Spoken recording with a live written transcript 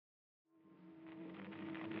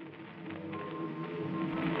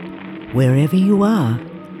Wherever you are,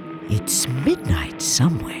 it's midnight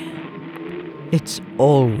somewhere. It's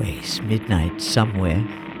always midnight somewhere.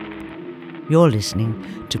 You're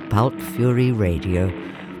listening to Pulp Fury Radio,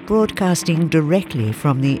 broadcasting directly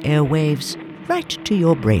from the airwaves right to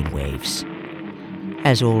your brainwaves.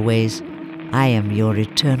 As always, I am your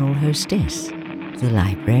eternal hostess, the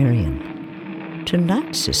librarian.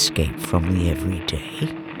 Tonight's escape from the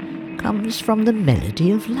everyday comes from the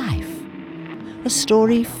melody of life, a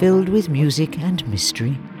story filled with music and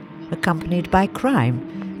mystery, accompanied by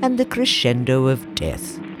crime and the crescendo of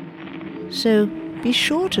death. So be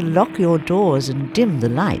sure to lock your doors and dim the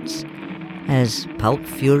lights as Pulp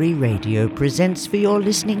Fury Radio presents for your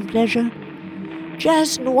listening pleasure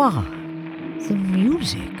Jazz Noir, the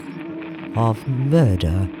music of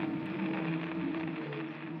murder.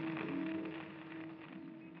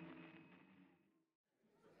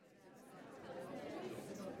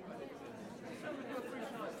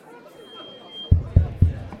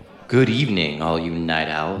 Good evening, all you night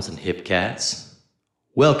owls and hip cats.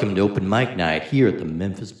 Welcome to Open Mic Night here at the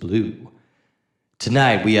Memphis Blue.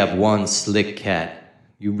 Tonight we have one slick cat.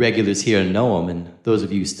 You regulars here know him, and those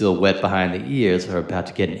of you still wet behind the ears are about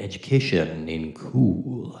to get an education in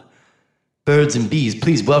cool. Birds and bees,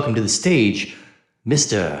 please welcome to the stage,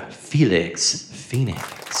 Mr. Felix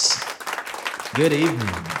Phoenix. Good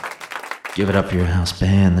evening. Give it up for your house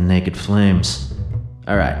band, the Naked Flames.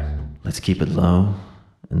 All right, let's keep it low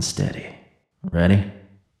and steady. Ready?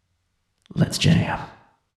 Let's jam.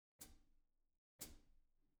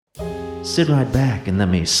 Sit right back and let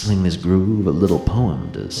me sling this groove, a little poem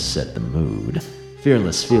to set the mood.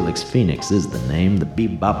 Fearless Felix Phoenix is the name, the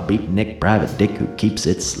bebop beatnik private dick who keeps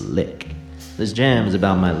it slick. This jam is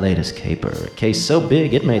about my latest caper, a case so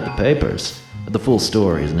big it made the papers, but the full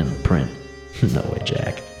story isn't in the print. No way,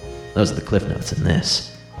 Jack. Those are the cliff notes in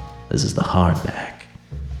this. This is the hardback.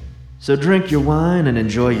 So drink your wine and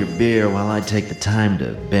enjoy your beer while I take the time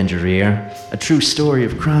to bend your ear. A true story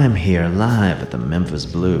of crime here, live at the Memphis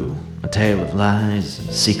Blue. A tale of lies and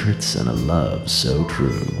secrets and a love so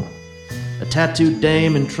true. A tattooed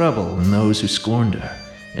dame in trouble and those who scorned her,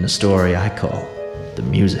 in a story I call The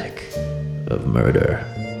Music of Murder.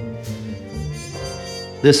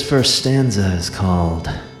 This first stanza is called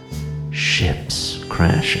Ships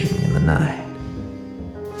Crashing in the Night.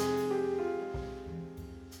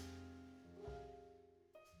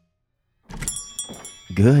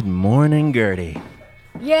 Good morning, Gertie.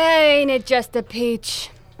 Yeah, ain't it just a peach?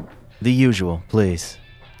 The usual, please.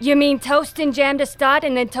 You mean toast and jam to start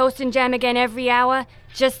and then toast and jam again every hour?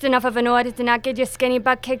 Just enough of an order to not get your skinny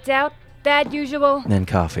butt kicked out? That usual? Then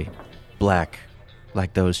coffee. Black.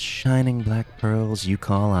 Like those shining black pearls you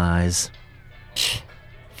call eyes.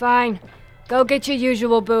 Fine. Go get your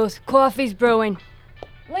usual booth. Coffee's brewing.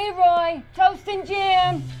 Leroy, toast and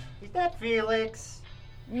jam. Is that Felix?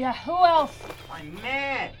 Yeah, who else? I'm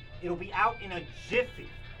mad. It'll be out in a jiffy.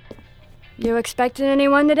 You expecting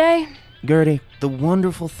anyone today? Gertie, the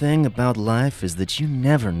wonderful thing about life is that you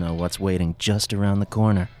never know what's waiting just around the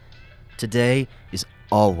corner. Today is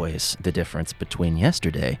always the difference between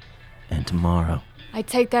yesterday and tomorrow. I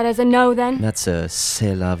take that as a no, then. That's a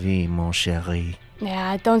c'est la vie, mon chéri.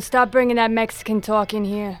 Yeah, don't stop bringing that Mexican talk in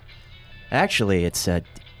here. Actually, it's, do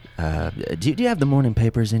you have the morning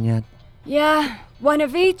papers in yet? Yeah, one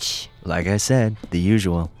of each. Like I said, the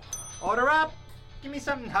usual. Order up. Give me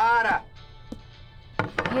something harder.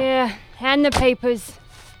 Here, hand the papers.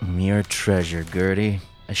 Your treasure, Gertie.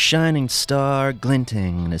 A shining star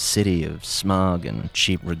glinting in a city of smog and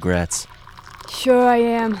cheap regrets. Sure I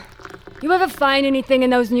am. You ever find anything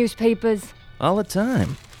in those newspapers? All the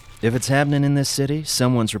time. If it's happening in this city,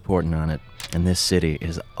 someone's reporting on it. And this city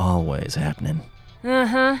is always happening.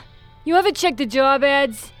 Uh-huh. You ever check the job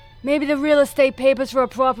ads? Maybe the real estate papers for a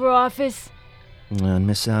proper office? And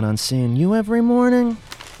miss out on seeing you every morning?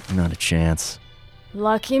 Not a chance.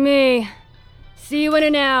 Lucky me. See you in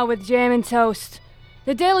an hour with jam and toast.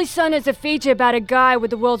 The Daily Sun has a feature about a guy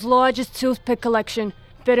with the world's largest toothpick collection.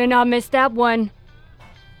 Better not miss that one.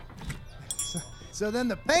 So then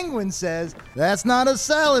the Penguin says, that's not a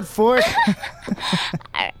salad fork.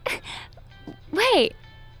 Wait,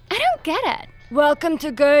 I don't get it. Welcome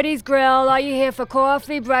to Gertie's Grill. Are you here for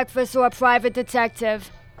coffee, breakfast, or a private detective?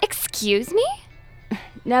 Excuse me?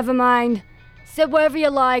 Never mind. Sit wherever you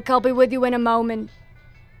like. I'll be with you in a moment.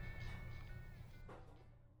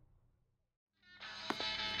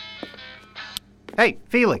 Hey,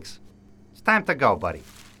 Felix. It's time to go, buddy.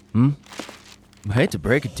 I hate to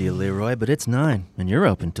break it to you, Leroy, but it's 9, and you're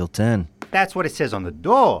open till 10. That's what it says on the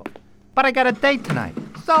door. But I got a date tonight,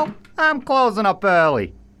 so I'm closing up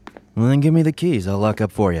early. Well, then give me the keys. I'll lock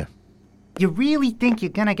up for you. You really think you're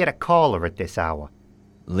gonna get a caller at this hour?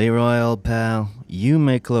 Leroy, old pal, you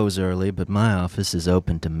may close early, but my office is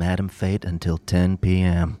open to Madam Fate until 10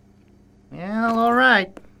 p.m. Well, all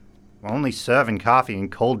right. We're only serving coffee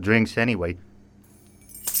and cold drinks anyway.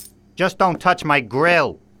 Just don't touch my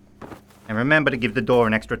grill. And remember to give the door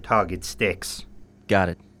an extra tug, it sticks. Got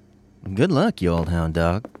it. Good luck, you old hound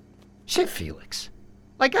dog. Shit, Felix.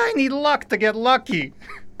 Like I need luck to get lucky.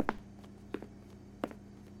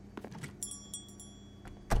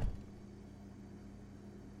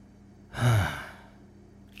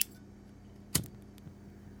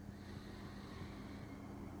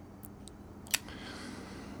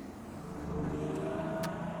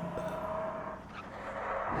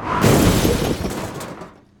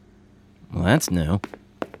 Well, that's new.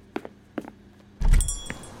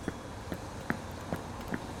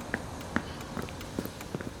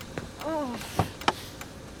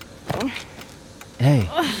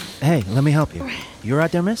 Hey, let me help you. You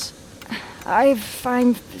right there, miss? I'm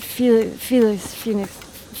Felix.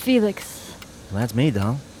 Well, that's me,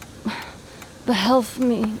 doll. But help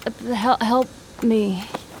me. Help me.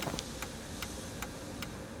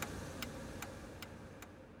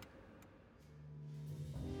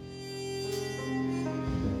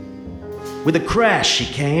 With a crash she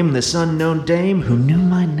came, this unknown dame who knew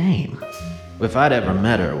my name. If I'd ever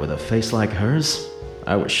met her with a face like hers,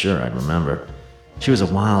 I was sure I'd remember. She was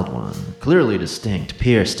a wild one, clearly distinct,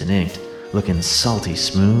 pierced and inked, looking salty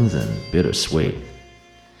smooth and bittersweet.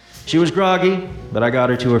 She was groggy, but I got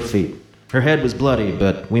her to her feet. Her head was bloody,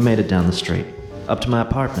 but we made it down the street. Up to my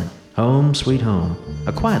apartment. Home, sweet home.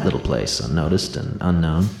 A quiet little place, unnoticed and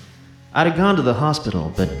unknown. I'd have gone to the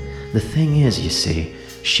hospital, but the thing is, you see,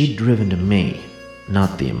 she'd driven to me,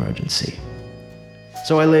 not the emergency.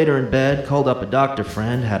 So I laid her in bed, called up a doctor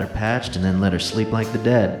friend, had her patched, and then let her sleep like the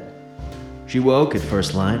dead. She woke at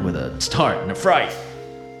first light with a start and a fright.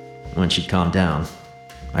 When she'd calmed down,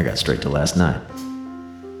 I got straight to last night.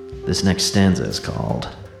 This next stanza is called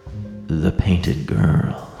The Painted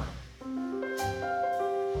Girl.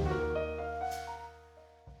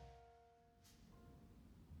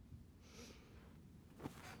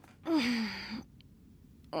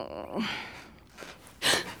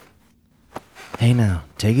 Hey now,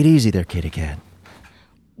 take it easy there, kitty cat.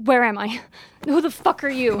 Where am I? Who the fuck are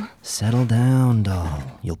you? Settle down, doll.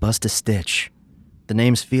 You'll bust a stitch. The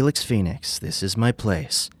name's Felix Phoenix. This is my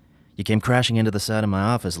place. You came crashing into the side of my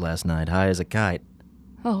office last night, high as a kite.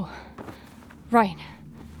 Oh, right.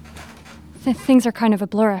 Things are kind of a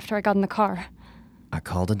blur after I got in the car. I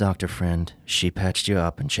called a doctor friend. She patched you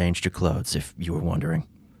up and changed your clothes, if you were wondering.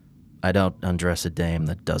 I don't undress a dame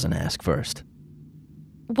that doesn't ask first.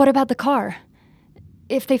 What about the car?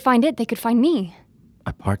 If they find it, they could find me.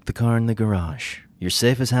 I parked the car in the garage. You're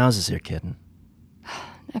safe as houses here, kitten.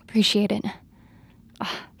 Appreciate it.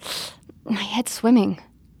 My head's swimming.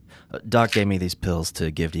 Doc gave me these pills to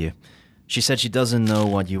give to you. She said she doesn't know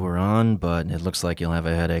what you were on, but it looks like you'll have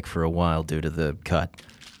a headache for a while due to the cut.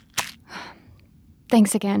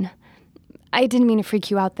 Thanks again. I didn't mean to freak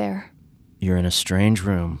you out there. You're in a strange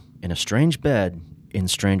room, in a strange bed, in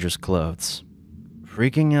strangers' clothes.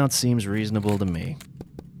 Freaking out seems reasonable to me.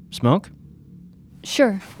 Smoke?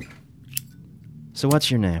 Sure. So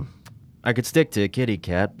what's your name? I could stick to Kitty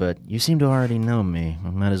Cat, but you seem to already know me.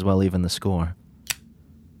 I might as well even the score.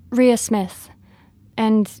 Rhea Smith.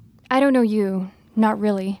 And I don't know you. Not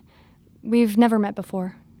really. We've never met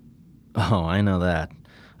before. Oh, I know that.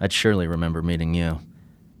 I'd surely remember meeting you.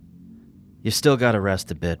 You still gotta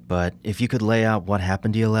rest a bit, but if you could lay out what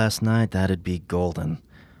happened to you last night, that'd be golden.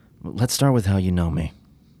 Let's start with how you know me.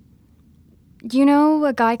 You know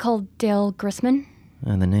a guy called Dale Grisman?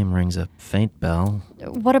 And the name rings a faint bell.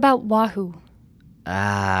 What about Wahoo?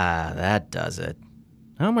 Ah, that does it.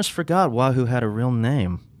 I almost forgot Wahoo had a real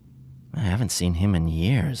name. I haven't seen him in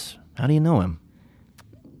years. How do you know him?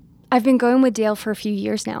 I've been going with Dale for a few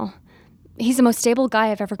years now. He's the most stable guy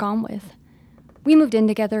I've ever gone with. We moved in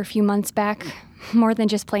together a few months back. More than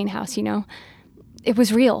just playing house, you know. It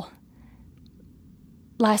was real.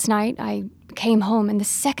 Last night, I came home, and the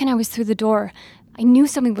second I was through the door, I knew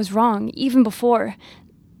something was wrong, even before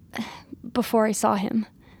I saw him.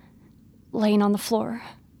 Laying on the floor,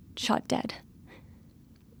 shot dead.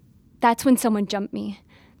 That's when someone jumped me.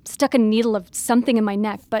 Stuck a needle of something in my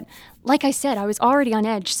neck, but like I said, I was already on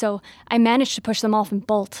edge, so I managed to push them off and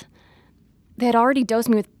bolt. They had already dosed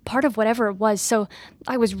me with part of whatever it was, so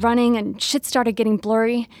I was running and shit started getting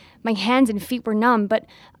blurry. My hands and feet were numb, but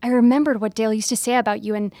I remembered what Dale used to say about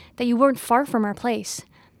you and that you weren't far from our place.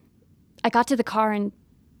 I got to the car and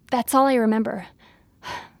that's all I remember.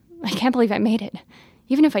 I can't believe I made it,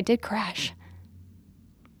 even if I did crash.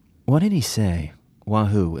 What did he say?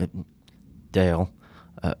 Wahoo, Dale,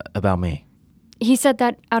 about me? He said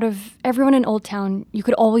that out of everyone in Old Town, you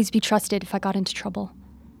could always be trusted if I got into trouble.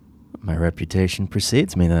 My reputation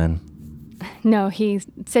precedes me, then. No, he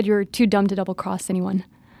said you were too dumb to double-cross anyone.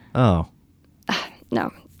 Oh.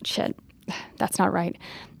 No, shit. That's not right.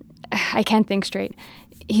 I can't think straight.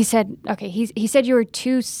 He said, he said you were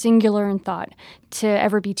too singular in thought to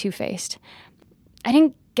ever be two-faced. I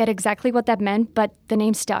didn't get exactly what that meant, but the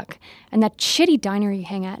name stuck. And that shitty diner you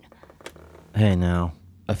hang at. Hey, now.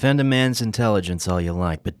 Offend a man's intelligence all you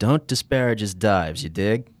like, but don't disparage his dives, you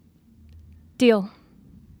dig? Deal.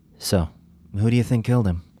 So, who do you think killed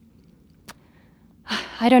him?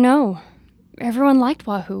 I don't know. Everyone liked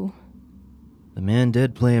Wahoo. The man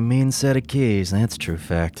did play a mean set of keys, that's true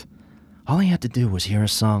fact. All he had to do was hear a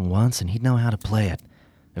song once and he'd know how to play it.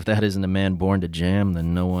 If that isn't a man born to jam,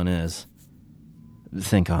 then no one is.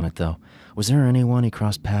 Think on it, though. Was there anyone he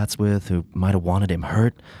crossed paths with who might have wanted him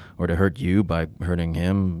hurt, or to hurt you by hurting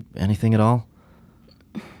him? Anything at all?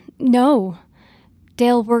 No.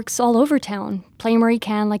 Dale works all over town, playing where he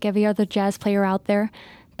can like every other jazz player out there,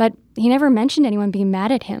 but he never mentioned anyone being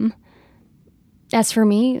mad at him. As for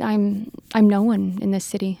me, I'm no one in this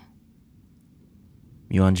city.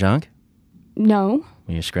 You on junk? No.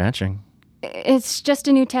 You're scratching. It's just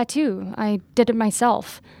a new tattoo. I did it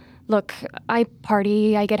myself. Look, I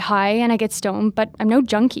party, I get high, and I get stoned, but I'm no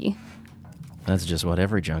junkie. That's just what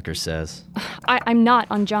every junker says. I'm not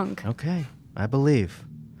on junk. Okay, I believe.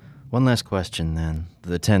 One last question, then.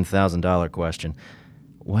 The $10,000 question.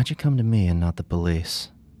 Why'd you come to me and not the police?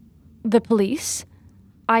 The police?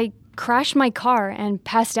 I crashed my car and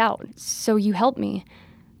passed out, so you helped me.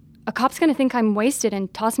 A cop's gonna think I'm wasted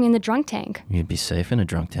and toss me in the drunk tank. You'd be safe in a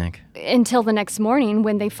drunk tank. Until the next morning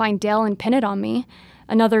when they find Dale and pin it on me.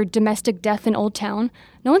 Another domestic death in Old Town.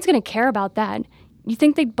 No one's gonna care about that. You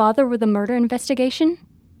think they'd bother with a murder investigation?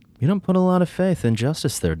 You don't put a lot of faith in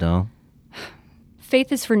justice there, doll.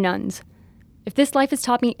 Faith is for nuns. If this life has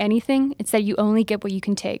taught me anything, it's that you only get what you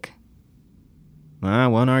can take. I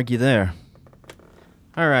won't argue there.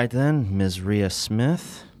 All right, then, Ms. Rhea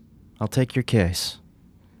Smith. I'll take your case.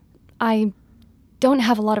 I don't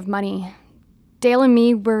have a lot of money. Dale and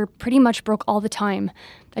me were pretty much broke all the time.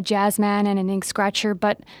 A jazz man and an ink scratcher,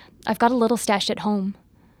 but I've got a little stashed at home.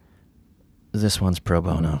 This one's pro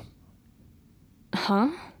bono. Huh?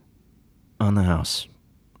 On the house.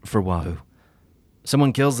 For Wahoo.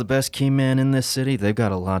 Someone kills the best key man in this city, they've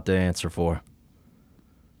got a lot to answer for.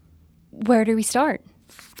 Where do we start?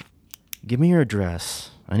 Give me your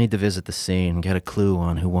address. I need to visit the scene and get a clue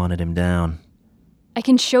on who wanted him down. I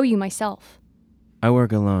can show you myself. I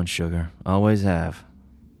work alone, sugar. Always have.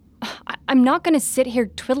 I'm not gonna sit here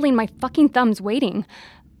twiddling my fucking thumbs waiting.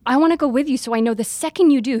 I want to go with you so I know the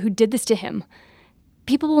second you do who did this to him.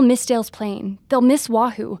 People will miss Dale's playing. They'll miss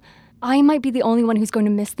Wahoo. I might be the only one who's going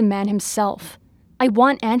to miss the man himself. I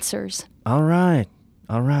want answers. All right.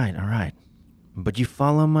 But you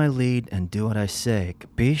follow my lead and do what I say,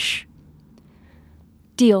 capiche?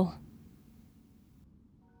 Deal.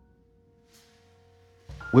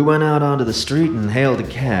 We went out onto the street and hailed a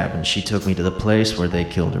cab, and she took me to the place where they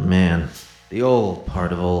killed her man. The old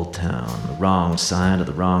part of Old Town, the wrong side of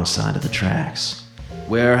the tracks.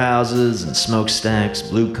 Warehouses and smokestacks,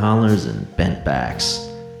 blue collars and bent backs.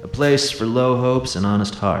 A place for low hopes and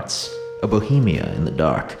honest hearts. A bohemia in the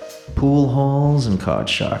dark. Pool halls and card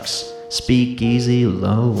sharks. Speakeasy,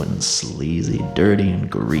 low and sleazy, dirty and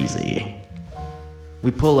greasy. We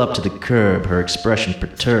pull up to the curb, her expression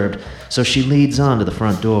perturbed, so she leads on to the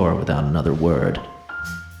front door without another word.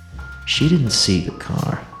 She didn't see the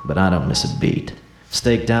car, but I don't miss a beat.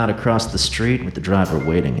 Staked out across the street with the driver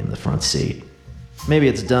waiting in the front seat. Maybe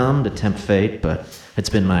it's dumb to tempt fate, but it's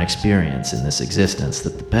been my experience in this existence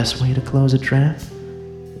that the best way to close a trap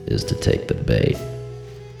is to take the bait.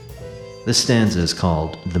 This stanza is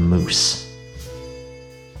called The Moose.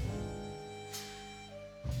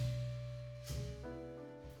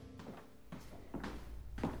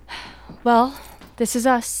 Well, this is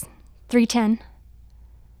us. 310.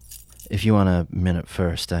 If you want a minute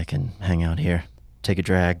first, I can hang out here. Take a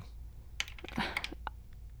drag.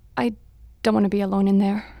 I don't want to be alone in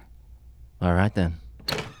there. All right, then.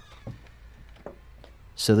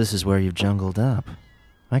 So this is where you've jungled up.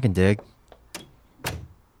 I can dig.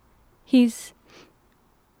 He's...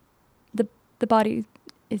 The body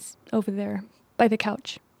is over there, by the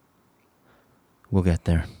couch. We'll get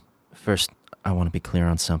there. First, I want to be clear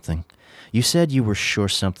on something. You said you were sure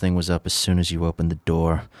something was up as soon as you opened the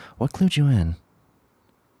door. What clued you in?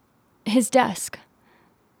 His desk.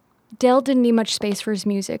 Dale didn't need much space for his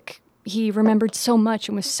music. He remembered so much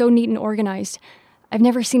and was so neat and organized. I've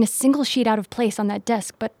never seen a single sheet out of place on that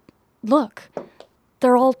desk, but look,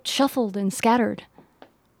 they're all shuffled and scattered.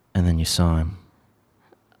 And then you saw him.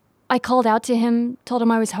 I called out to him, told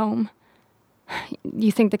him I was home.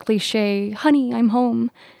 You think the cliche, honey, I'm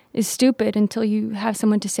home, is stupid until you have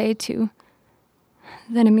someone to say it to.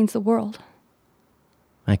 Then it means the world.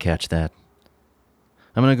 I catch that.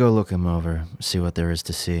 I'm gonna go look him over, see what there is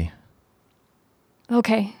to see.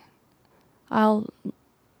 Okay. I'll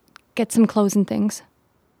get some clothes and things.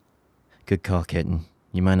 Good call, kitten.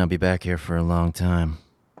 You might not be back here for a long time.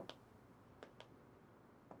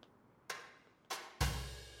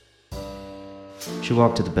 She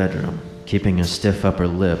walked to the bedroom, keeping a stiff upper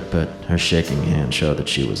lip, but her shaking hand showed that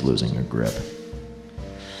she was losing her grip.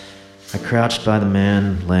 I crouched by the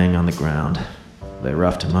man laying on the ground. They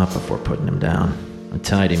roughed him up before putting him down. A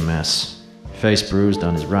tidy mess. Face bruised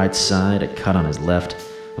on his right side, a cut on his left,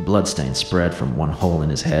 a bloodstain spread from one hole in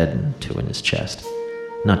his head and two in his chest.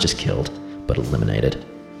 Not just killed, but eliminated.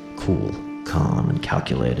 Cool, calm, and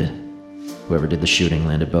calculated. Whoever did the shooting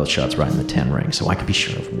landed both shots right in the 10 ring, so I could be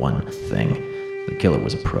sure of one thing. The killer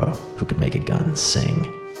was a pro who could make a gun sing.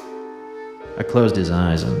 I closed his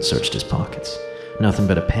eyes and searched his pockets. Nothing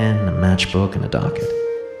but a pen, a matchbook, and a docket.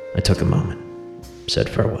 I took a moment, said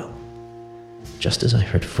farewell, just as I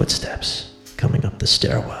heard footsteps coming up the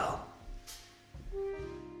stairwell.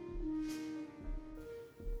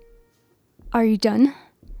 Are you done?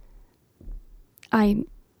 I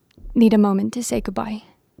need a moment to say goodbye.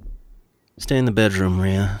 Stay in the bedroom,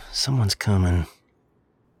 Rhea. Someone's coming.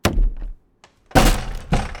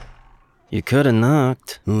 You could have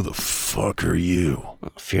knocked. Who the fuck are you?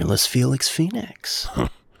 Fearless Felix Phoenix.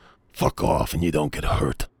 Fuck off and you don't get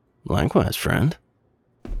hurt. Likewise, friend.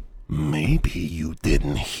 Maybe you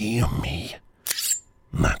didn't hear me.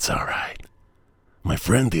 That's alright. My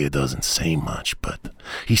friend here doesn't say much, but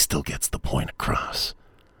he still gets the point across.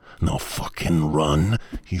 Now fucking run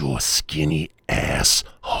your skinny ass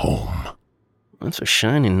home. That's a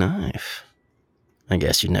shiny knife. I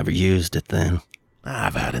guess you never used it then.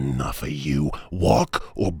 I've had enough of you.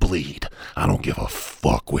 Walk or bleed. I don't give a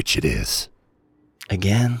fuck which it is.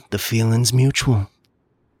 Again, the feeling's mutual.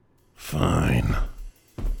 Fine.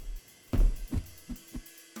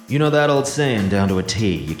 You know that old saying down to a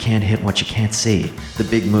T, you can't hit what you can't see. The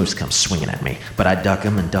big moose comes swinging at me, but I duck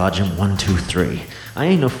him and dodge him 1, 2, 3. I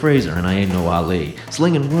ain't no Fraser and I ain't no Ali.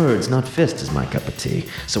 Slinging words, not fists, is my cup of tea.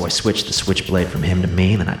 So I switch the switchblade from him to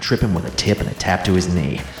me, then I trip him with a tip and a tap to his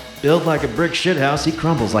knee. Built like a brick shithouse, he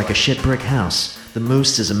crumbles like a shit brick house. The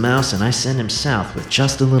moose is a mouse and I send him south with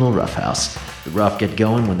just a little roughhouse. The rough get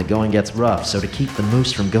going when the going gets rough, so to keep the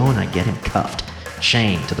moose from going I get him cuffed.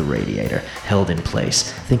 Chained to the radiator, held in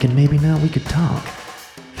place, thinking maybe now we could talk.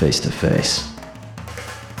 Face to face.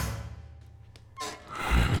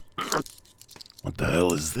 What the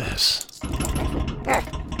hell is this?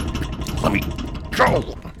 Let me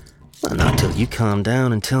go! Well, not till you calm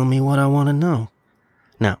down and tell me what I want to know.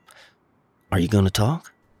 Now, are you going to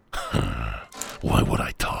talk? Why would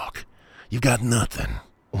I talk? You got nothing.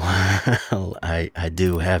 Well, I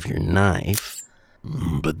do have your knife.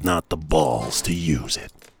 But not the balls to use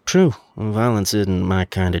it. True, violence isn't my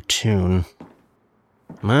kind of tune.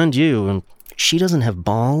 Mind you, she doesn't have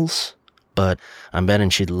balls, but I'm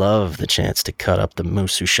betting she'd love the chance to cut up the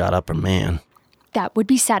moose who shot up her man. That would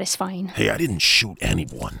be satisfying. Hey, I didn't shoot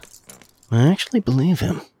anyone. I actually believe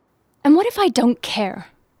him. And what if I don't care?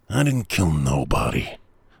 I didn't kill nobody.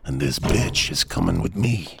 And this bitch is coming with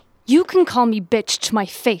me. You can call me bitch to my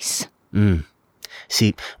face.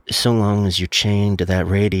 See, so long as you're chained to that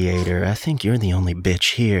radiator, I think you're the only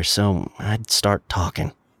bitch here, so I'd start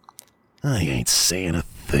talking. I ain't saying a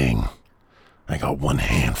thing. I got one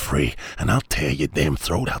hand free, and I'll tear your damn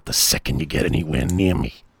throat out the second you get anywhere near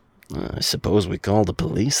me. I suppose we call the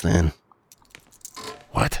police then.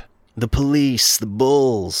 What? The police, the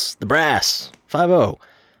bulls, the brass, 5-0.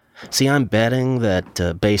 See, I'm betting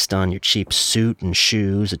that based on your cheap suit and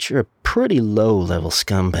shoes, that you're a pretty low-level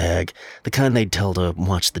scumbag. The kind they'd tell to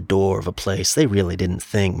watch the door of a place they really didn't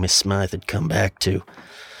think Miss Smythe had come back to.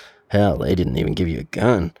 Hell, they didn't even give you a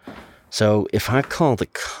gun. So if I call the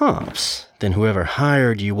cops, then whoever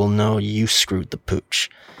hired you will know you screwed the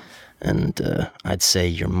pooch. And I'd say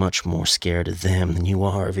you're much more scared of them than you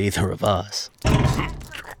are of either of us.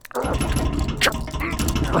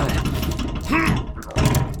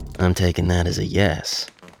 I'm taking that as a yes.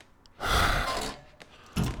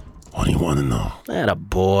 What do you want to know? Atta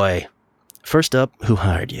boy. First up, who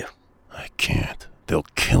hired you? I can't. They'll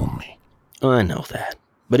kill me. I know that.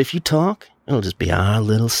 But if you talk, it'll just be our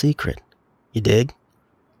little secret. You dig?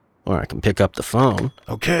 Or I can pick up the phone.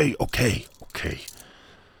 Okay.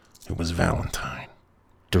 It was Valentine.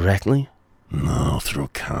 Directly? No, through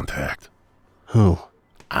contact. Who?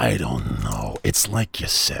 I don't know. It's like you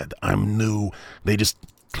said. I'm new. They just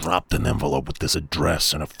dropped an envelope with this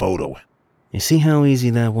address and a photo. You see how easy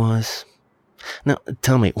that was? Now,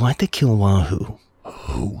 tell me, why'd they kill Wahoo?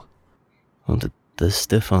 Who? Well, the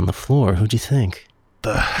stiff on the floor, who'd you think?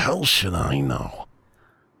 The hell should I know?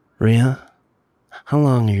 Rhea, how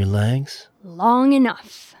long are your legs? Long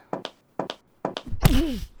enough.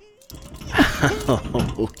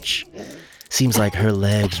 Ouch. Seems like her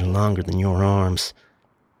legs are longer than your arms.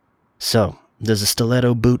 So, does a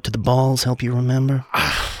stiletto boot to the balls help you remember?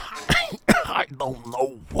 I don't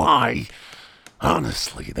know why.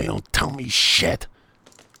 Honestly, they don't tell me shit.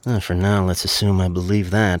 For now, let's assume I believe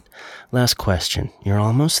that. Last question. You're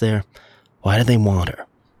almost there. Why do they want her?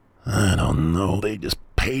 I don't know. They just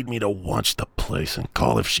paid me to watch the place and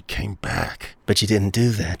call if she came back. But you didn't do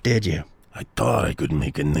that, did you? I thought I could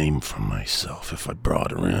make a name for myself if I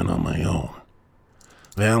brought her in on my own.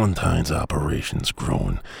 Valentine's operation's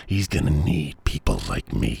growing. He's gonna need people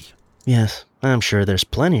like me. Yes, I'm sure there's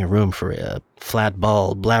plenty of room for a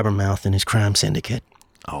flat-balled blabbermouth in his crime syndicate.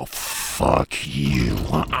 Oh, fuck you.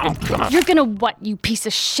 I'm gonna... You're gonna what, you piece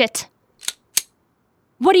of shit?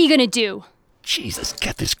 What are you gonna do? Jesus,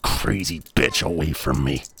 get this crazy bitch away from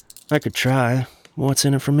me. I could try. What's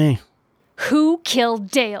in it for me? Who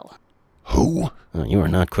killed Dale? Who? You are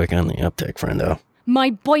not quick on the uptake, friendo.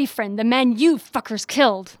 My boyfriend, the man you fuckers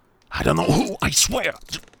killed. I don't know who, I swear.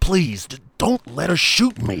 Please, don't let her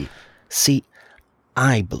shoot me. See,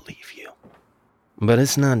 I believe you. But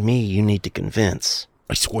it's not me you need to convince.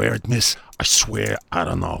 I swear, miss, I swear, I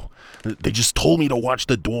don't know. They just told me to watch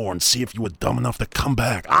the door and see if you were dumb enough to come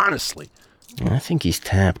back, honestly. I think he's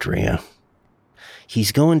tapped, Rhea.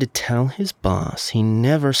 He's going to tell his boss he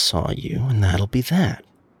never saw you, and that'll be that.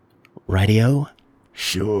 Rightio?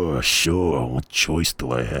 Sure. What choice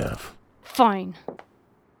do I have? Fine.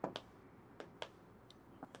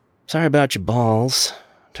 Sorry about your balls.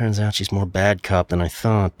 Turns out she's more bad cop than I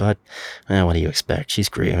thought, but what do you expect? She's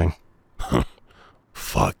grieving.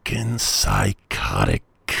 Fucking psychotic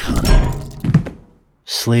cunt.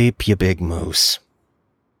 Sleep, you big moose.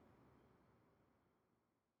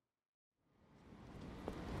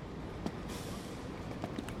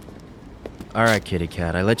 All right, kitty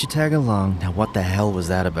cat, I let you tag along. Now what the hell was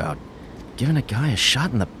that about? Giving a guy a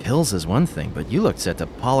shot in the pills is one thing, but you looked set to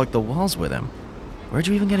pollock the walls with him. Where'd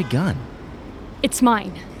you even get a gun? It's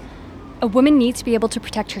mine. A woman needs to be able to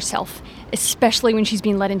protect herself, especially when she's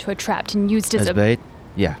being led into a trap and used as a... bait?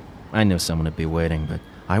 Yeah, I knew someone would be waiting, but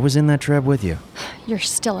I was in that trap with you. You're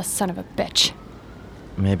still a son of a bitch.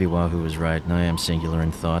 Maybe Wahoo was right, and I am singular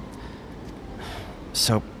in thought.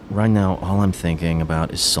 So, right now, all I'm thinking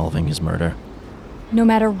about is solving his murder. No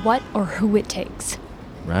matter what or who it takes.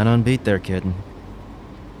 Right on beat there, kitten.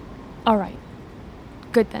 All right.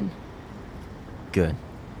 Good then. Good.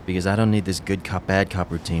 Because I don't need this good cop, bad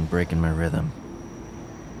cop routine breaking my rhythm.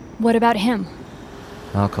 What about him?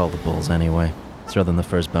 I'll call the bulls anyway. Throw them the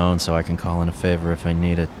first bone so I can call in a favor if I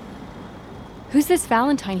need it. Who's this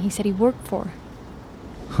Valentine he said he worked for?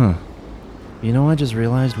 Huh. You know, I just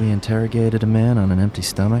realized we interrogated a man on an empty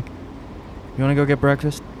stomach. You wanna go get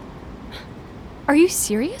breakfast? Are you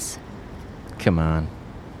serious? Come on.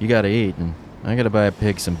 You gotta eat, and I gotta buy a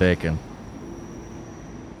pig some bacon.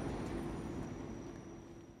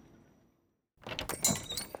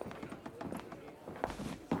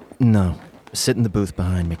 No. Sit in the booth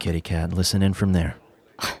behind me, kitty cat. Listen in from there.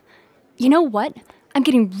 You know what? I'm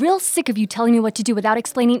getting real sick of you telling me what to do without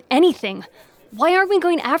explaining anything. Why aren't we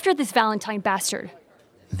going after this Valentine bastard?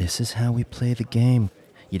 This is how we play the game.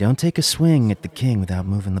 You don't take a swing at the king without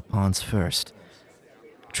moving the pawns first.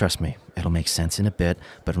 Trust me, it'll make sense in a bit,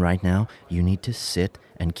 but right now, you need to sit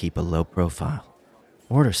and keep a low profile.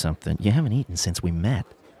 Order something. You haven't eaten since we met.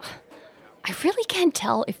 I really can't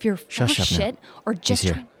tell if you're full of shit or just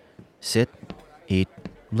He's here. Sit, eat,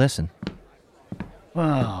 listen.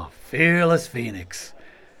 Oh, fearless Phoenix.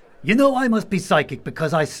 You know I must be psychic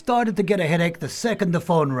because I started to get a headache the second the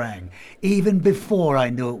phone rang, even before I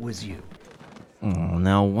knew it was you. Oh,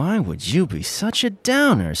 now why would you be such a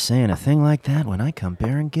downer saying a thing like that when I come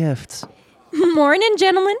bearing gifts? Morning,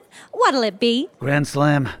 gentlemen. What'll it be? Grand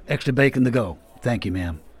Slam, extra bacon to go. Thank you,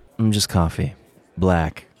 ma'am. Just coffee.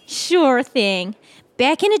 Black. Sure thing.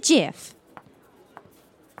 Back in a jiff.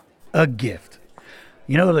 A gift.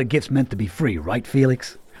 You know the gift's meant to be free, right,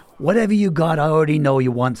 Felix? Whatever you got, I already know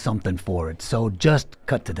you want something for it, so just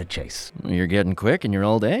cut to the chase. You're getting quick in your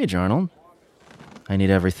old age, Arnold. I need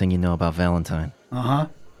everything you know about Valentine. Uh-huh.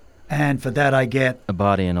 And for that I get... a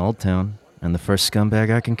body in Old Town, and the first scumbag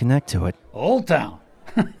I can connect to it. Old Town?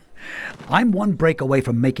 I'm one break away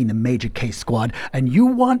from making the major case squad, and you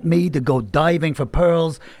want me to go diving for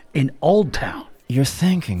pearls in Old Town? You're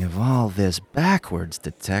thinking of all this backwards,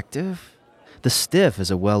 Detective. The Stiff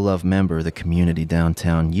is a well-loved member of the community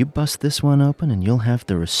downtown. You bust this one open and you'll have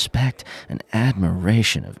the respect and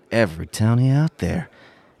admiration of every townie out there.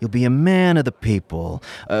 You'll be a man of the people,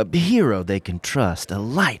 a hero they can trust, a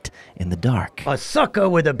light in the dark. A sucker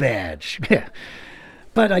with a badge.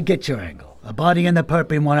 But I get your angle. A body in the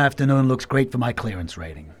perp in one afternoon looks great for my clearance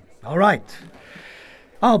rating. All right.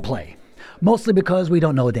 I'll play. Mostly because we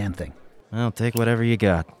don't know a damn thing. I'll take whatever you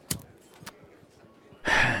got.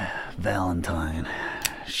 Valentine.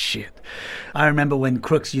 Shit. I remember when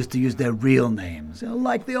crooks used to use their real names,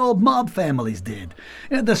 like the old mob families did.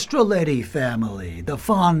 The Streletti family, the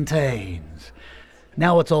Fontaines.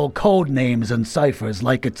 Now it's all code names and ciphers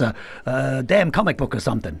like it's a damn comic book or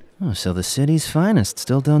something. Oh, so the city's finest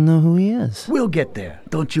still don't know who he is. We'll get there.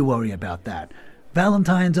 Don't you worry about that.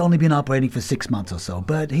 Valentine's only been operating for 6 months or so,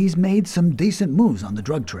 but he's made some decent moves on the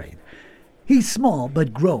drug trade. He's small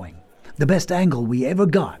but growing. The best angle we ever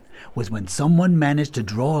got was when someone managed to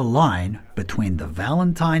draw a line between the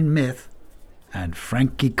Valentine myth and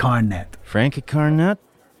Frankie Carnett. Frankie Carnett?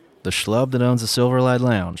 The schlub that owns the Silverlight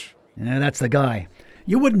Lounge. Yeah, that's the guy.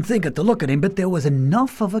 You wouldn't think it to look at him, but there was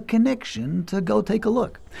enough of a connection to go take a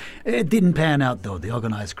look. It didn't pan out, though. The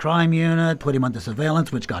organized crime unit put him under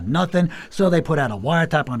surveillance, which got nothing, so they put out a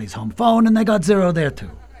wiretap on his home phone, and they got zero there,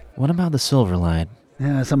 too. What about the Silverlight?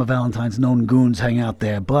 Yeah, some of Valentine's known goons hang out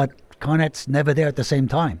there, but Carnett's never there at the same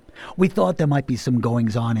time. We thought there might be some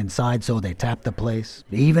goings-on inside, so they tapped the place.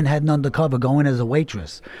 They even had an undercover going as a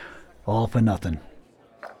waitress. All for nothing.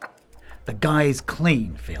 The guy's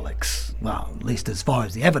clean, Felix. Well, at least as far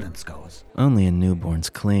as the evidence goes. Only a newborn's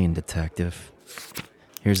clean, Detective.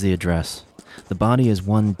 Here's the address. The body is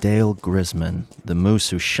one Dale Grisman. The moose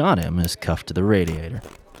who shot him is cuffed to the radiator.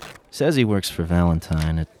 Says he works for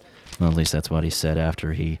Valentine. Well, at least that's what he said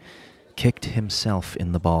after he kicked himself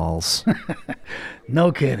in the balls.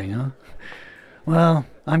 No kidding, huh? Well,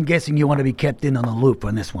 I'm guessing you want to be kept in on the loop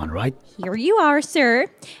on this one, right? Here you are, sir.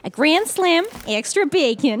 A Grand Slam, extra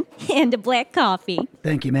bacon, and a black coffee.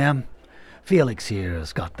 Thank you, ma'am. Felix here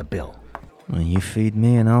has got the bill. Well, you feed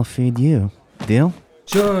me and I'll feed you. Deal?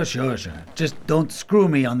 Sure. Just don't screw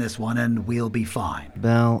me on this one and we'll be fine.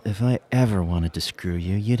 Belle, if I ever wanted to screw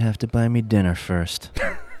you, you'd have to buy me dinner first.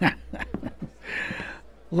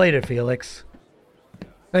 Later, Felix.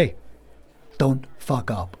 Hey, don't fuck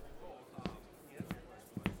up.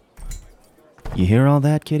 You hear all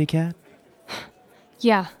that, kitty cat?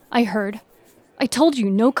 Yeah, I heard. I told you,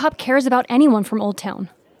 no cop cares about anyone from Old Town.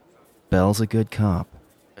 Belle's a good cop.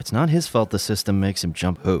 It's not his fault the system makes him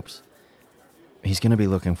jump hoops. He's gonna be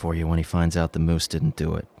looking for you when he finds out the moose didn't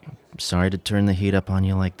do it. I'm sorry to turn the heat up on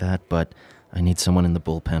you like that, but I need someone in the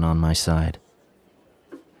bullpen on my side.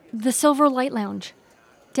 The Silver Light Lounge.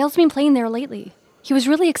 Dale's been playing there lately. He was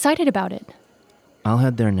really excited about it. I'll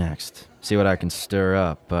head there next, see what I can stir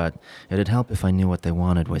up, but it'd help if I knew what they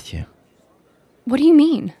wanted with you. What do you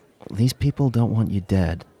mean? These people don't want you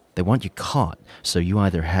dead. They want you caught, so you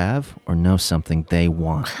either have or know something they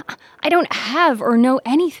want. I don't have or know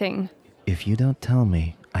anything. If you don't tell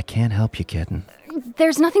me, I can't help you, kitten.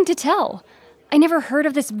 There's nothing to tell. I never heard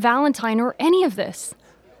of this Valentine or any of this.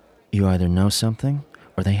 You either know something,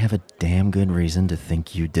 or they have a damn good reason to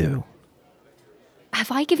think you do.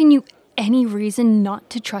 Have I given you any reason not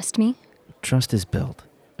to trust me? Trust is built.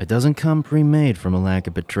 It doesn't come pre-made from a lack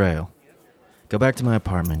of betrayal. Go back to my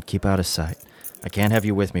apartment. Keep out of sight. I can't have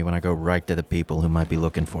you with me when I go right to the people who might be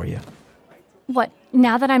looking for you. What,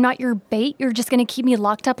 now that I'm not your bait, you're just gonna keep me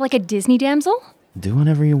locked up like a Disney damsel? Do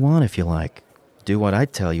whatever you want if you like. Do what I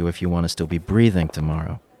tell you if you want to still be breathing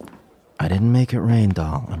tomorrow. I didn't make it rain,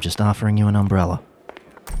 doll. I'm just offering you an umbrella.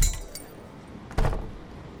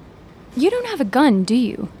 You don't have a gun, do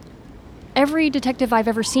you? Every detective I've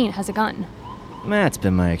ever seen has a gun. That's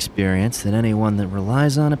been my experience, that anyone that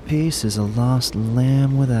relies on a piece is a lost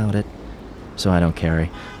lamb without it. So I don't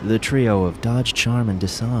carry. The trio of dodge, charm, and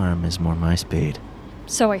disarm is more my speed.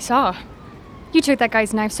 So I saw. You took that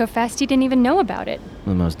guy's knife so fast he didn't even know about it.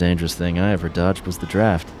 The most dangerous thing I ever dodged was the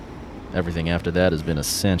draft. Everything after that has been a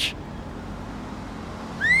cinch.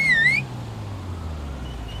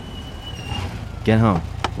 Get home.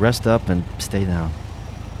 Rest up and stay down.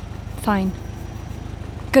 Fine.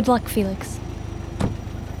 Good luck, Felix.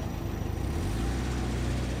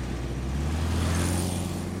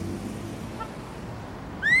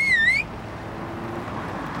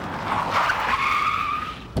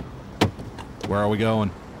 Where are we going?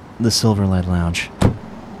 The Silverlight Lounge.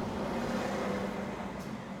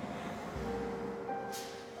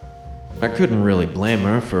 I couldn't really blame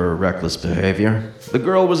her for her reckless behavior. The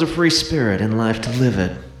girl was a free spirit in life to live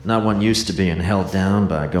it, not one used to being held down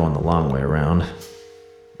by going the long way around.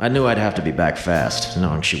 I knew I'd have to be back fast,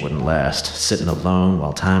 knowing she wouldn't last, sitting alone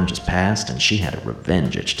while time just passed and she had a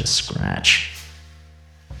revenge itch to scratch.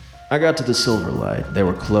 I got to the Silverlight. They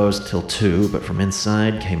were closed till 2, but from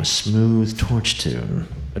inside came a smooth torch tune.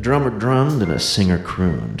 A drummer drummed and a singer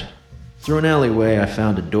crooned. Through an alleyway, I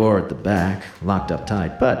found a door at the back, locked up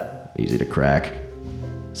tight, but easy to crack.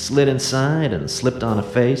 Slid inside and slipped on a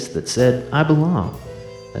face that said, "I belong,"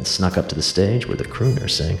 then snuck up to the stage where the crooner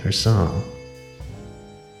sang her song.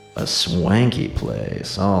 A swanky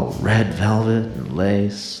place, all red velvet and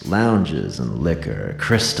lace, lounges and liquor,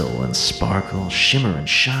 crystal and sparkle, shimmer and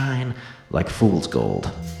shine, like fool's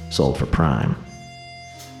gold, sold for prime.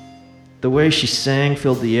 The way she sang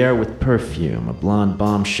filled the air with perfume, a blonde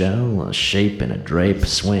bombshell, a shape in a drape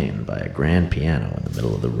swaying by a grand piano in the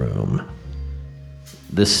middle of the room.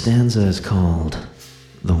 This stanza is called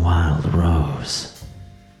The Wild Rose.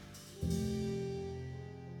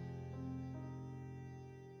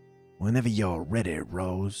 Whenever you're ready,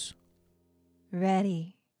 Rose.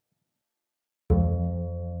 Ready.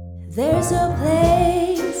 There's a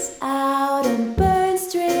place out in Burn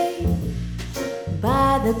Street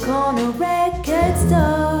by the corner record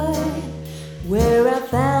store where I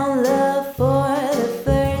found love for the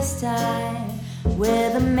first time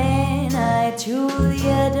with a man I truly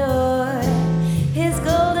adore. His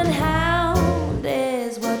golden hound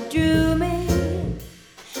is what drew me.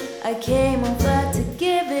 I came on flat to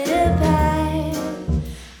give it a pat,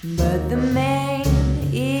 but the man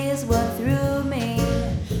is what threw me.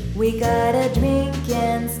 We got a drink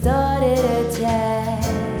and started a chat.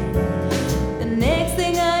 The next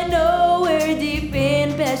thing I know, we're deep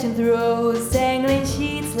in passion throes, tangling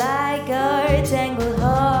sheets like our tangled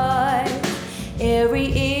hearts.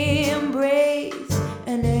 Every embrace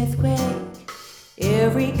an earthquake,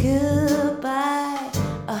 every goodbye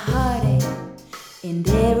a heartache, and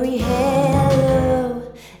every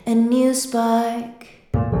hello a new spark.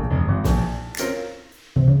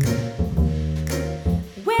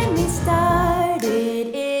 When we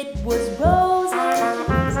started, it was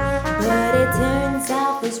roses, but it turns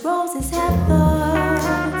out those roses have thorns.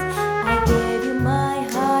 I gave you my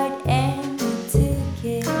heart and you took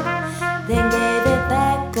it, then gave it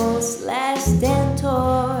back, gold slashed and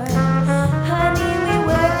tore. Honey, we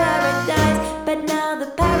were paradise, but now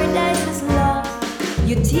the paradise is lost.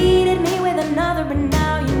 You cheated me with another, but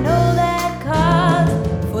now you know that cause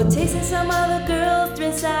for tasting some other girl's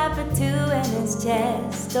dress I put two in his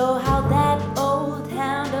chest. Oh, how that old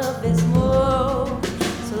hound of his moved.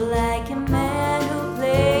 So like a man who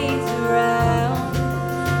plays around,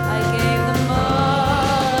 I gave the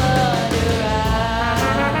mud around.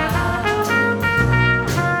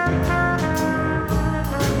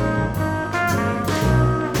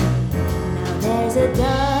 Now there's a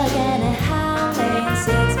dog and a hound laying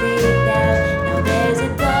 6 feet down. Now there's a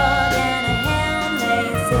dog and a hound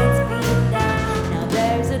laying 6 feet down. Now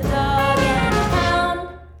there's a dog and a hound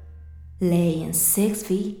laying 6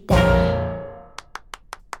 feet down.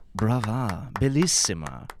 Brava,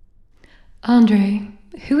 bellissima. Andre,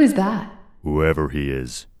 who is that? Whoever he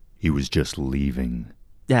is, he was just leaving.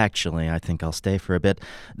 Actually, I think I'll stay for a bit.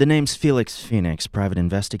 The name's Felix Phoenix, private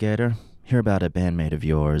investigator. Hear about a bandmate of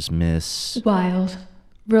yours, Miss... Wild.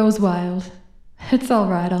 Rose Wild. It's all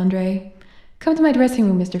right, Andre. Come to my dressing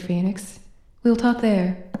room, Mr. Phoenix. We'll talk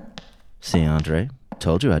there. See, Andre,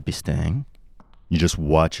 told you I'd be staying. You just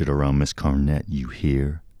watch it around Miss Carnett, you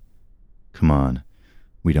hear? Come on.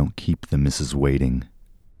 We don't keep the missus waiting.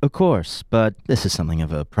 Of course, but this is something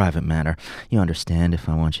of a private matter. You understand if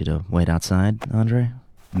I want you to wait outside, Andre?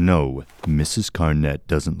 No, Mrs. Carnett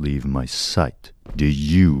doesn't leave my sight. Do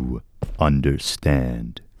you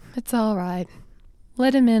understand? It's all right.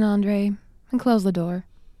 Let him in, Andre, and close the door.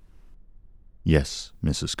 Yes,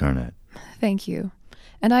 Mrs. Carnett. Thank you.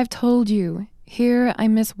 And I've told you, here I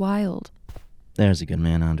miss Wild. There's a good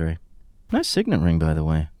man, Andre. Nice signet ring, by the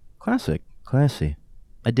way. Classic, classy.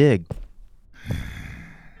 I dig.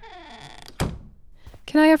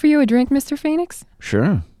 Can I offer you a drink, Mr. Phoenix?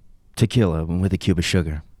 Sure. Tequila with a cube of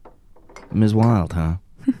sugar. Ms. Wild, huh?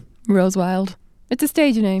 Rose Wild. It's a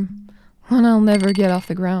stage name. One I'll never get off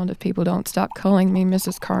the ground if people don't stop calling me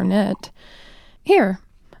Mrs. Carnett. Here,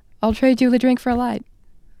 I'll trade you the drink for a light.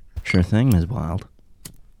 Sure thing, Ms. Wild.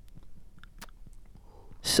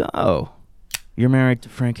 So, you're married to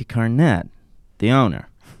Frankie Carnett, the owner.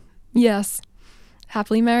 Yes.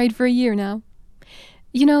 Happily married for a year now.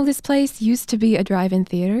 You know, this place used to be a drive-in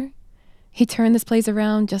theater. He turned this place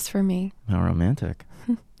around just for me. How romantic.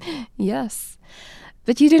 Yes.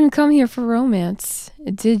 But you didn't come here for romance,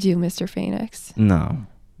 did you, Mr. Phoenix? No.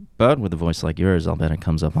 But with a voice like yours, I'll bet it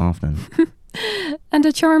comes up often. And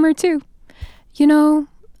a charmer, too. You know,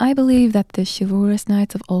 I believe that the chivalrous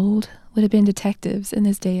knights of old would have been detectives in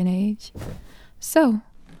this day and age. So,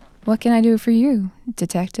 what can I do for you,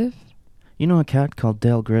 detective? You know a cat called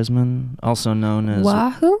Dale Grisman, also known as...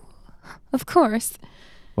 Wahoo? Of course.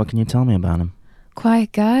 What can you tell me about him?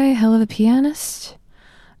 Quiet guy, hell of a pianist.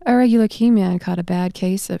 A regular keyman caught a bad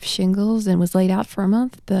case of shingles and was laid out for a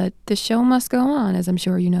month, but the show must go on, as I'm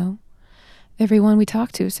sure you know. Everyone we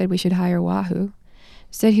talked to said we should hire Wahoo.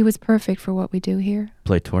 Said he was perfect for what we do here.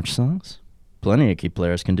 Play torch songs? Plenty of key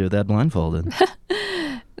players can do that blindfolded.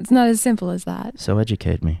 It's not as simple as that. So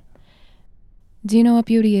educate me. Do you know what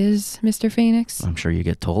beauty is, Mr. Phoenix? I'm sure you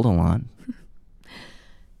get told a lot.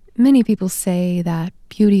 Many people say that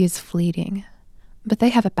beauty is fleeting, but they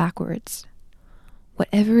have it backwards.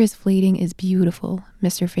 Whatever is fleeting is beautiful,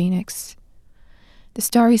 Mr. Phoenix. The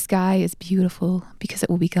starry sky is beautiful because it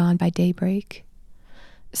will be gone by daybreak.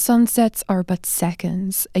 Sunsets are but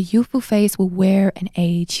seconds. A youthful face will wear and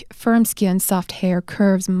age. Firm skin, soft hair,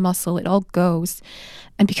 curves, muscle, it all goes.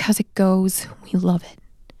 And because it goes, we love it.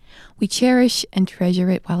 We cherish and treasure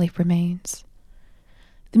it while it remains.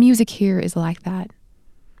 The music here is like that.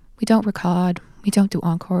 We don't record, we don't do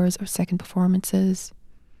encores or second performances.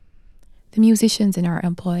 The musicians in our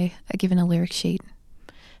employ are given a lyric sheet.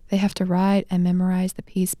 They have to write and memorize the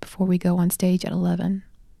piece before we go on stage at 11.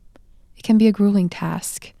 It can be a grueling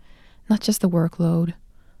task, not just the workload,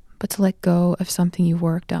 but to let go of something you've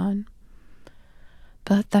worked on.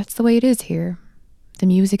 But that's the way it is here. The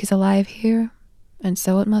music is alive here, and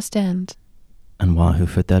so it must end. And Wahoo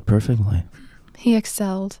fit that perfectly. He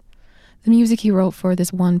excelled. The music he wrote for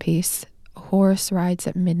this one piece, A Horse Rides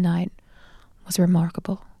at Midnight, was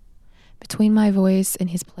remarkable. Between my voice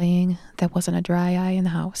and his playing, there wasn't a dry eye in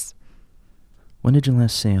the house. When did you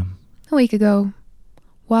last see him? A week ago.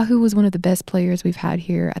 Wahoo was one of the best players we've had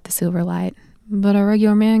here at the Silverlight, but our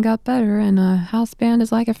regular man got better, and a house band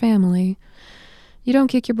is like a family. You don't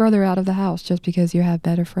kick your brother out of the house just because you have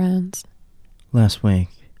better friends. Last week.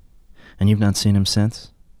 And you've not seen him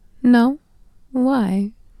since? No.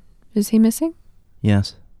 Why? Is he missing?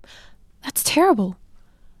 Yes. That's terrible.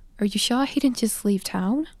 Are you sure he didn't just leave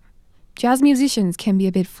town? Jazz musicians can be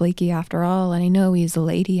a bit flaky after all, and I know his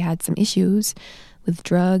lady had some issues with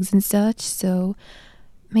drugs and such, so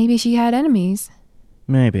maybe she had enemies.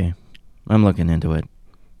 Maybe. I'm looking into it.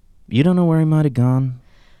 You don't know where he might have gone?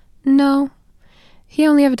 No. He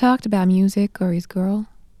only ever talked about music or his girl.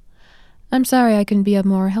 I'm sorry I couldn't be of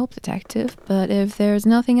more help, detective, but if there's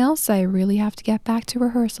nothing else, I really have to get back to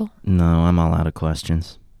rehearsal. No, I'm all out of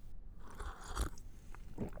questions.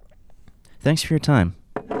 Thanks for your time.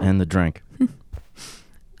 And the drink.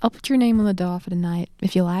 I'll put your name on the door for the night,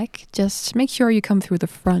 if you like. Just make sure you come through the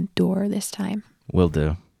front door this time. Will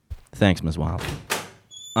do. Thanks, Miss Wilde.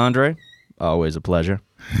 Andre, always a pleasure.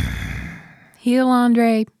 Heal,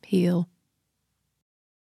 Andre, heal.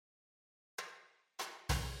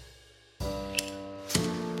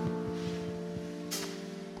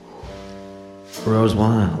 Rose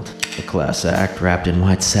Wilde, a class act wrapped in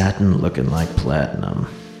white satin looking like platinum.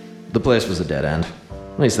 The place was a dead end.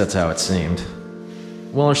 At least that's how it seemed.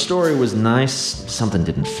 While her story was nice, something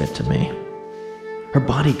didn't fit to me. Her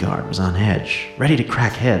bodyguard was on edge, ready to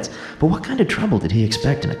crack heads, but what kind of trouble did he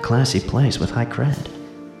expect in a classy place with high cred?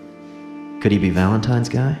 Could he be Valentine's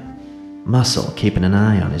guy? Muscle keeping an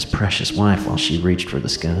eye on his precious wife while she reached for the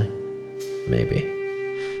sky?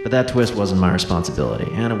 Maybe. But that twist wasn't my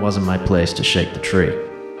responsibility, and it wasn't my place to shake the tree.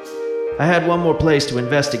 I had one more place to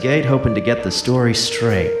investigate, hoping to get the story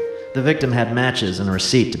straight. The victim had matches and a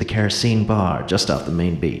receipt to the Kerosene Bar just off the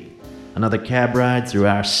main beat. Another cab ride through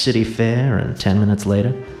our city fair, and 10 minutes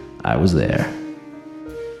later, I was there.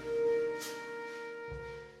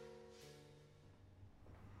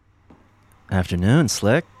 Afternoon,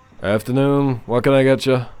 Slick. Afternoon. What can I get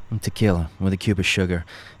you? Tequila with a cube of sugar,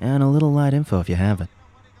 and a little light info if you have it.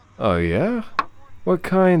 Oh, yeah? What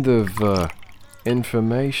kind of,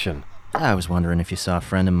 information? I was wondering if you saw a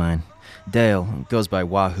friend of mine. Dale, goes by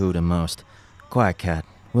Wahoo to most. Quiet cat.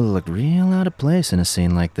 Will have looked real out of place in a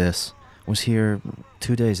scene like this. Was here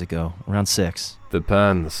 2 days ago, around 6.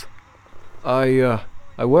 Depends. I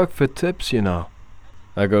work for tips, you know.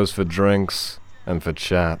 That goes for drinks and for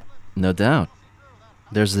chat. No doubt.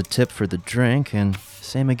 There's the tip for the drink, and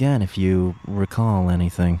same again if you recall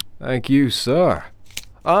anything. Thank you, sir.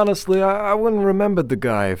 Honestly, I wouldn't remembered the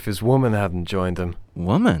guy if his woman hadn't joined him.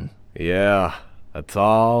 Woman? Yeah. A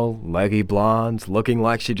tall, leggy blonde, looking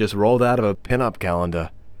like she just rolled out of a pin-up calendar.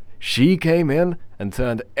 She came in and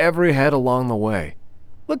turned every head along the way.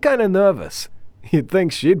 Look kinda nervous. You'd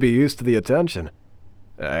think she'd be used to the attention.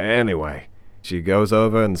 Anyway, she goes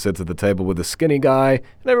over and sits at the table with the skinny guy,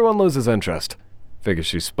 and everyone loses interest. Figures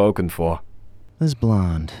she's spoken for. This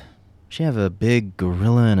blonde, she have a big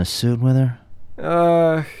gorilla in a suit with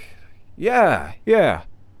her? Yeah.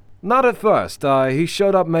 Not at first. He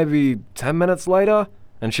showed up maybe 10 minutes later,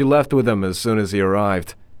 and she left with him as soon as he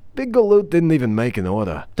arrived. Big Galoot didn't even make an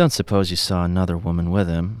order. Don't suppose you saw another woman with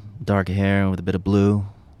him? Dark hair with a bit of blue,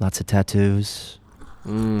 lots of tattoos?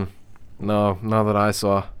 No, not that I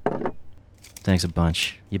saw. Thanks a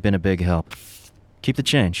bunch. You've been a big help. Keep the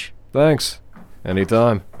change. Thanks.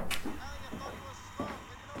 Anytime.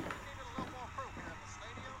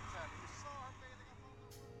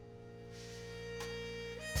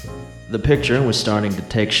 The picture was starting to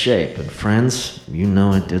take shape, and friends, you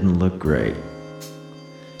know it didn't look great.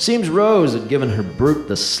 Seems Rose had given her brute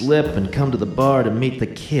the slip and come to the bar to meet the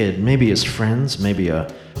kid, maybe as friends, maybe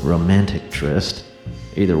a romantic tryst.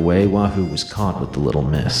 Either way, Wahoo was caught with the little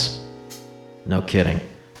miss. No kidding,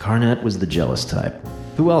 Carnett was the jealous type.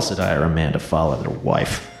 Who else would hire a man to follow their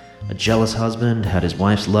wife? A jealous husband had his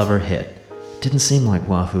wife's lover hit. Didn't seem like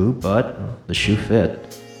Wahoo, but the shoe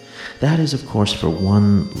fit. That is, of course, for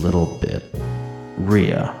one little bit.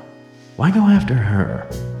 Rhea. Why go after her?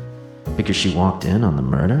 Because she walked in on the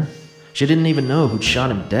murder? She didn't even know who'd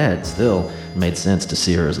shot him dead. Still, it made sense to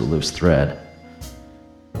see her as a loose thread.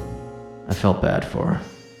 I felt bad for her.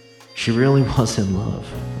 She really was in love,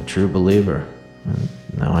 a true believer. And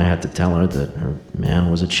now I had to tell her that her man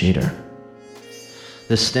was a cheater.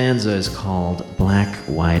 This stanza is called Black,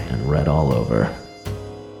 White, and Red All Over.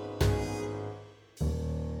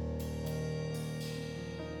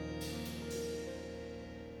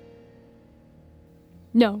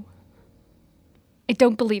 No. I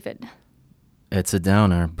don't believe it. It's a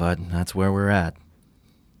downer, but that's where we're at.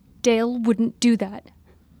 Dale wouldn't do that.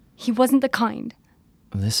 He wasn't the kind.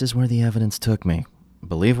 This is where the evidence took me.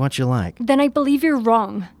 Believe what you like. Then I believe you're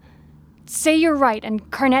wrong. Say you're right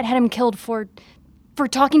and Carnett had him killed for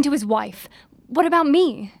talking to his wife. What about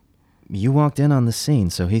me? You walked in on the scene,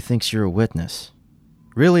 so he thinks you're a witness.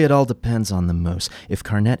 Really, it all depends on the moose. If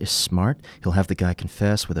Carnett is smart, he'll have the guy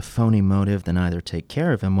confess with a phony motive, then either take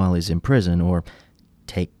care of him while he's in prison or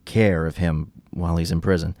take care of him while he's in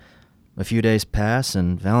prison. A few days pass,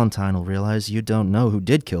 and Valentine will realize you don't know who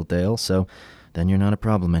did kill Dale, so then you're not a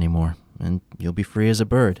problem anymore, and you'll be free as a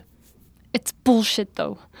bird. It's bullshit,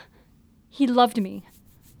 though. He loved me.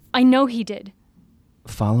 I know he did.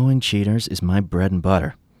 Following cheaters is my bread and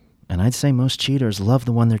butter, and I'd say most cheaters love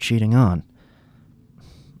the one they're cheating on.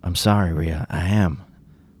 I'm sorry, Rhea, I am.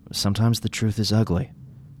 Sometimes the truth is ugly.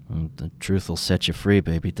 The truth will set you free,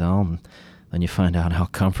 baby doll, and then you find out how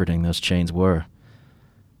comforting those chains were.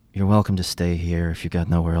 You're welcome to stay here if you got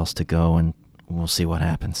nowhere else to go, and we'll see what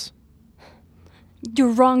happens.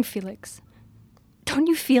 You're wrong, Felix. Don't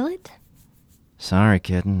you feel it? Sorry,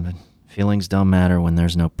 kitten, but feelings don't matter when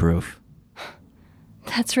there's no proof.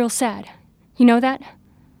 That's real sad. You know that?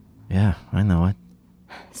 Yeah, I know it.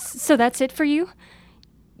 So that's it for you?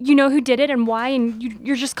 You know who did it and why, and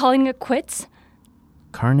you're just calling it quits?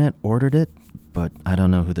 Carnett ordered it, but I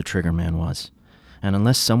don't know who the trigger man was. And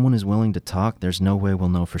unless someone is willing to talk, there's no way we'll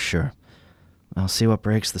know for sure. I'll see what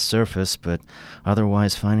breaks the surface, but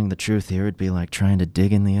otherwise finding the truth here would be like trying to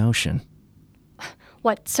dig in the ocean.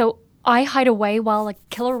 What, so I hide away while a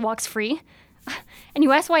killer walks free? And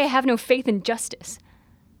you ask why I have no faith in justice.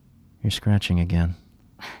 You're scratching again.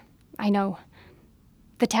 I know.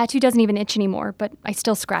 The tattoo doesn't even itch anymore, but I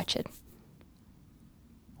still scratch it.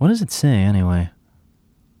 What does it say, anyway?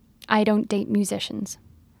 I don't date musicians.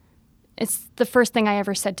 It's the first thing I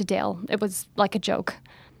ever said to Dale. It was like a joke.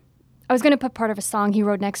 I was going to put part of a song he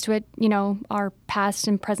wrote next to it, you know, our past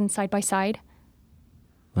and present side by side.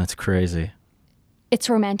 That's crazy. It's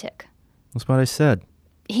romantic. That's what I said.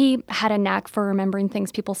 He had a knack for remembering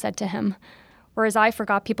things people said to him, whereas I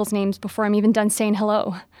forgot people's names before I'm even done saying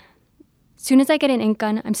hello. Soon as I get an ink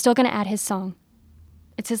gun, I'm still going to add his song.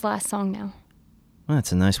 It's his last song now. Well,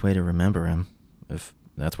 that's a nice way to remember him, if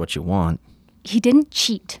that's what you want. He didn't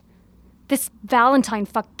cheat. This Valentine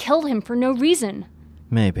fuck killed him for no reason.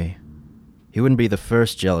 Maybe. He wouldn't be the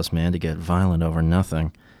first jealous man to get violent over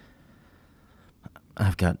nothing.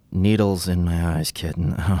 I've got needles in my eyes,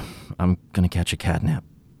 kitten. I'm gonna catch a catnap.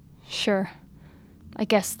 Sure. I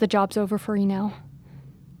guess the job's over for you now.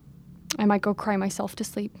 I might go cry myself to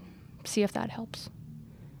sleep. See if that helps.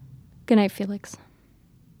 Good night, Felix.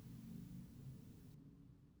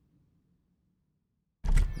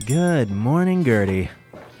 Good morning, Gertie.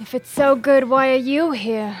 If it's so good, why are you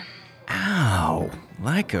here? Ow!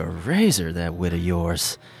 Like a razor, that wit of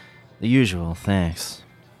yours. The usual, thanks.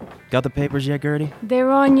 Got the papers yet, Gertie? They're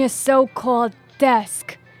on your so-called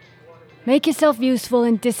desk. Make yourself useful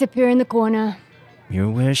and disappear in the corner. Your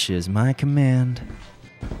wish is my command.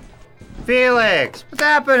 Felix, what's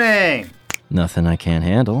happening? Nothing I can't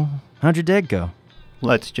handle. How'd your date go?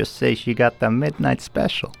 Let's just say she got the midnight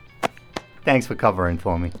special. Thanks for covering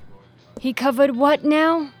for me. He covered what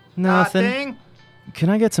now? Nothing. Can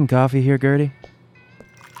I get some coffee here, Gertie?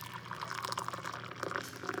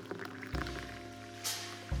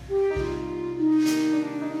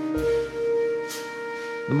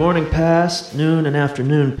 The morning passed, noon and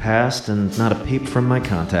afternoon passed, and not a peep from my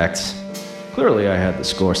contacts. Clearly I had the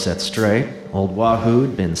score set straight. Old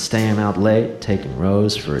Wahoo'd been staying out late, taking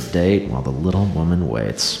Rose for a date while the little woman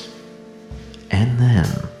waits. And then...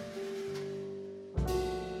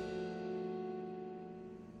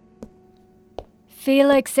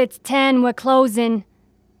 Felix, it's 10. We're closing.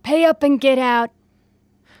 Pay up and get out.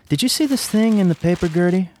 Did you see this thing in the paper,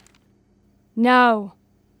 Gertie? No.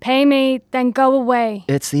 Pay me, then go away.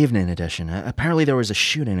 It's the evening edition. Apparently there was a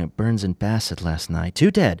shooting at Burns and Bassett last night. 2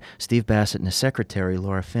 dead. Steve Bassett and his secretary,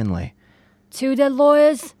 Laura Finlay. 2 dead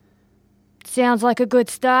lawyers? Sounds like a good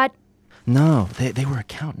start. No, they were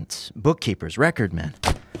accountants, bookkeepers, record men.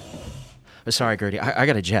 Sorry, Gertie, I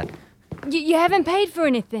got a jet. You haven't paid for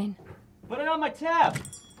anything. Put it on my tab.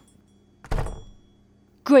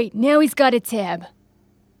 Great, now he's got a tab.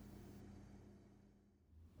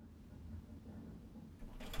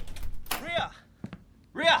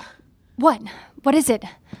 Rhea! What? What is it?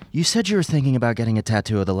 You said you were thinking about getting a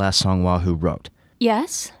tattoo of the last song Wahoo wrote.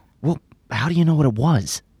 Yes? Well, how do you know what it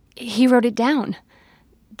was? He wrote it down.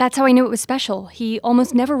 That's how I knew it was special. He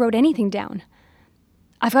almost never wrote anything down.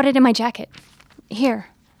 I've got it in my jacket. Here.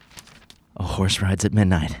 A horse rides at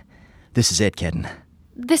midnight. This is it, kitten.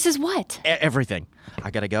 This is what? Everything.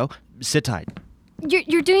 I gotta go. Sit tight.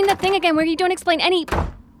 You're doing that thing again where you don't explain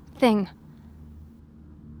anything.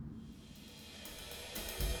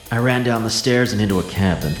 I ran down the stairs and into a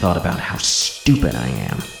cab and thought about how stupid I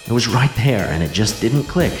am. It was right there and it just didn't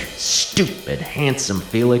click. Stupid, handsome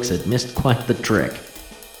Felix had missed quite the trick.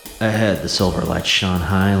 Ahead, the silver light shone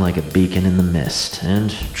high like a beacon in the mist,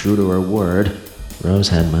 and, true to her word, Rose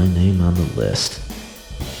had my name on the list.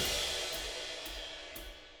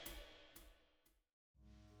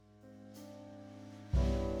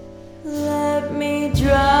 Let me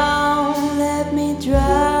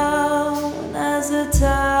drown as the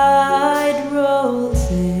tide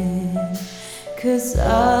rolls in, 'cause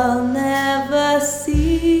I'll never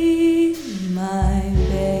see my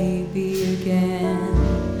baby again.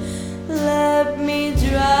 Let me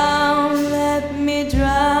drown,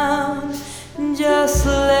 just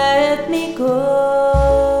let me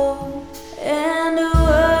go. And a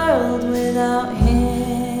world without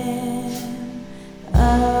him,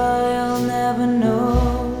 I'll never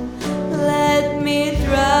know. Let me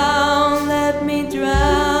drown,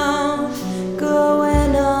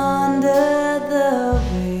 going under the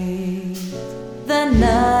waves. The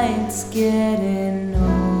night's getting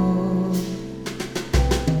old,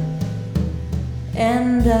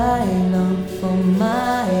 and I long for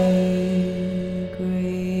my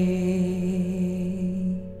grave.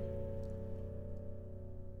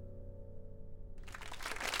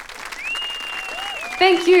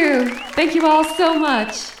 Thank you. Thank you all so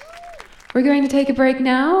much. We're going to take a break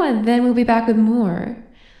now, and then we'll be back with more.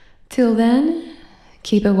 Till then,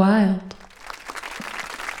 keep it wild.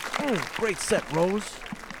 Oh, great set, Rose.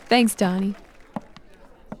 Thanks, Donnie.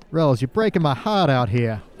 Rose, you're breaking my heart out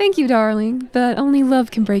here. Thank you, darling, but only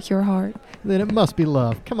love can break your heart. Then it must be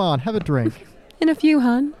love. Come on, have a drink. In a few,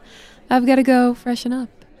 hon. I've got to go freshen up.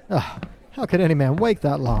 Ugh, how could any man wait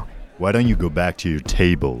that long? Why don't you go back to your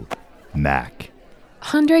table, Mac?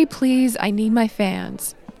 Andre, please, I need my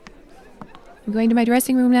fans. I'm going to my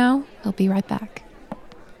dressing room now. I'll be right back.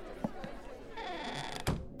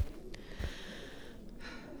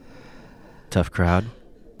 Tough crowd.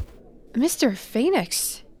 Mr.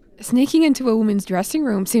 Phoenix, sneaking into a woman's dressing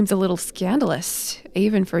room seems a little scandalous,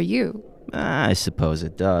 even for you. I suppose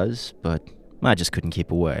it does, but I just couldn't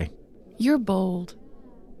keep away. You're bold.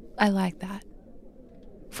 I like that.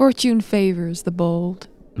 Fortune favors the bold.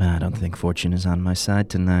 I don't think fortune is on my side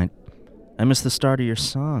tonight. I missed the start of your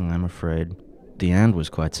song, I'm afraid. The end was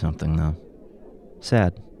quite something, though.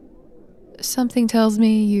 Sad. Something tells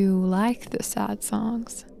me you like the sad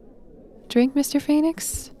songs. Drink, Mr.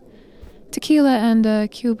 Phoenix? Tequila and a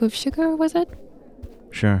cube of sugar, was it?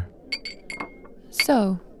 Sure.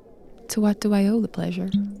 So, to what do I owe the pleasure?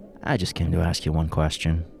 I just came to ask you one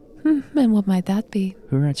question. And what might that be?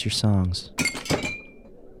 Who writes your songs?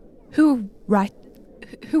 Who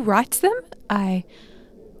writes them?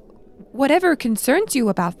 Whatever concerns you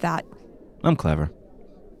about that? I'm clever.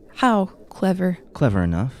 How clever? Clever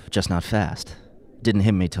enough, just not fast. Didn't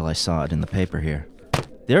hit me till I saw it in the paper here.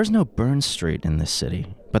 There's no Burns Street in this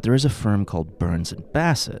city, but there is a firm called Burns &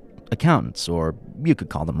 Bassett, accountants, or you could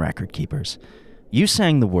call them record keepers. You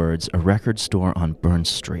sang the words a record store on Burns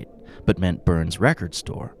Street, but meant Burns Record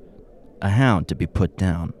Store. A hound to be put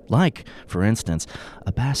down, like, for instance,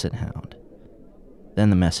 a Bassett hound. Then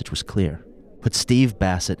the message was clear. Put Steve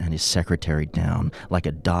Bassett and his secretary down, like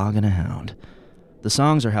a dog and a hound. The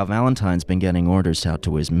songs are how Valentine's been getting orders out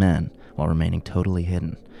to his men, while remaining totally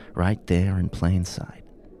hidden, right there in plain sight.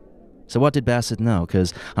 So what did Bassett know?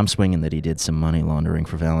 'Cause I'm swinging that he did some money laundering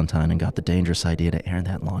for Valentine and got the dangerous idea to air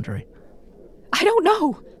that laundry. I don't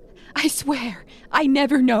know. I swear, I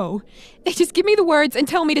never know. They just give me the words and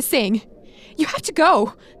tell me to sing. You have to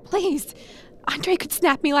go, please. Andre could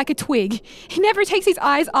snap me like a twig. He never takes his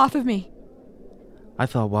eyes off of me. I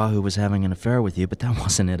thought Wahoo was having an affair with you, but that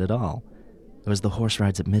wasn't it at all. It was the horse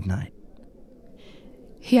rides at midnight.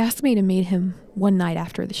 He asked me to meet him one night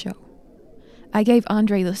after the show. I gave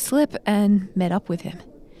Andre the slip and met up with him.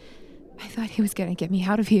 I thought he was going to get me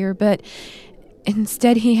out of here, but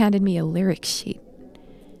instead he handed me a lyric sheet.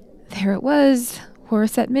 There it was,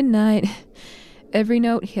 Horse at Midnight. Every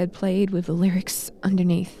note he had played with the lyrics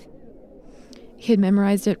underneath. He had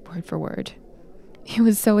memorized it word for word. He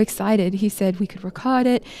was so excited, he said we could record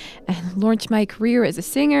it and launch my career as a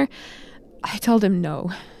singer. I told him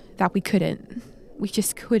no, that we couldn't. We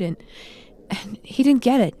just couldn't. And he didn't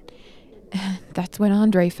get it. And that's when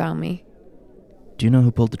Andre found me. Do you know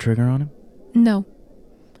who pulled the trigger on him? No.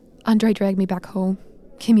 Andre dragged me back home,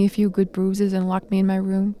 gave me a few good bruises, and locked me in my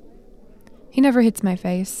room. He never hits my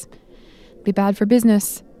face. Be bad for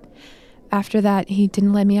business. After that, he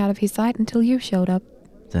didn't let me out of his sight until you showed up.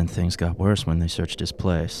 Then things got worse when they searched his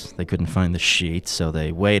place. They couldn't find the sheet, so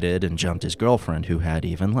they waited and jumped his girlfriend, who had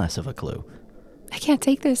even less of a clue. I can't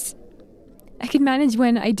take this. I could manage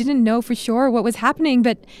when I didn't know for sure what was happening,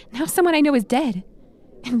 but now someone I know is dead.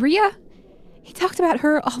 And Rhea? He talked about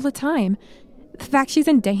her all the time. The fact she's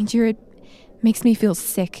in danger, it makes me feel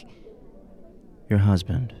sick. Your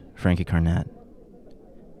husband, Frankie Carnett.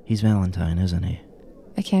 He's Valentine, isn't he?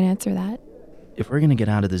 I can't answer that. If we're gonna get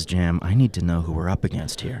out of this jam, I need to know who we're up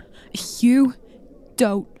against here. You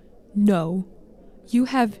don't know. You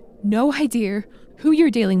have no idea who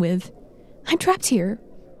you're dealing with. I'm trapped here.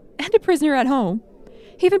 And a prisoner at home.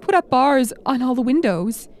 He even put up bars on all the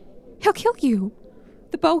windows. He'll kill you.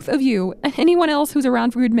 The both of you, and anyone else who's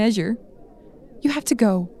around for good measure. You have to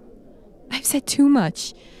go. I've said too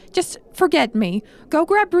much. Just forget me. Go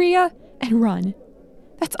grab Rhea and run.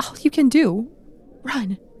 That's all you can do.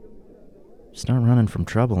 Run. Start running from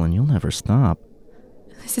trouble and you'll never stop.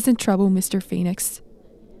 This isn't trouble, Mr. Phoenix.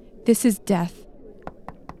 This is death.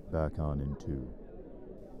 Back on in 2.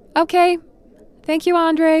 Okay. Thank you,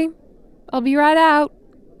 Andre. I'll be right out.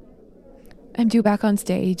 I'm due back on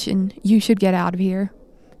stage, and you should get out of here.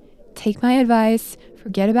 Take my advice,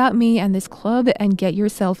 forget about me and this club, and get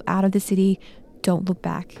yourself out of the city. Don't look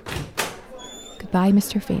back. Goodbye,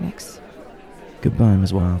 Mr. Phoenix. Goodbye,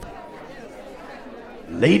 Ms. Wild.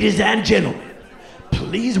 Ladies and gentlemen,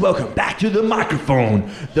 please welcome back to the microphone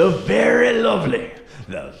the very lovely,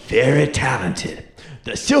 the very talented,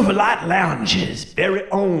 the Silverlight Lounge's very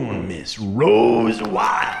own Miss Rose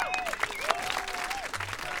Wild.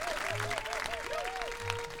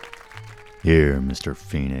 Here, Mr.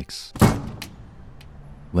 Phoenix.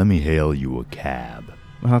 Let me hail you a cab.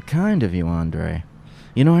 How kind of you, Andre.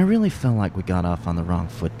 You know, I really felt like we got off on the wrong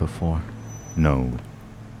foot before. No,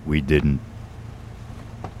 we didn't.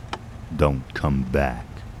 Don't come back.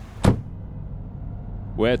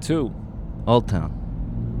 Where to? Old Town.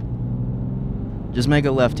 Just make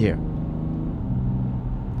a left here.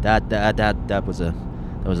 That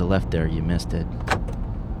was a left there. You missed it.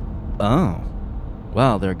 Oh.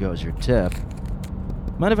 Well, there goes your tip.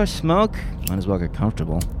 Mind if I smoke? Might as well get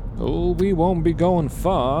comfortable. Oh, we won't be going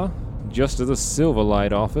far. Just to the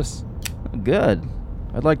Silverlight office. Good.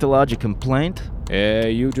 I'd like to lodge a complaint. Yeah,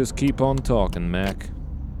 you just keep on talking, Mac.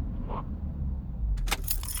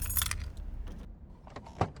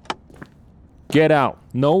 Get out.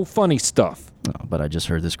 No funny stuff. Oh, but I just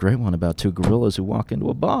heard this great one about 2 gorillas who walk into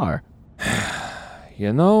a bar.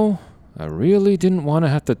 You know, I really didn't want to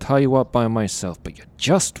have to tie you up by myself, but you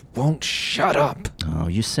just won't shut up. Oh,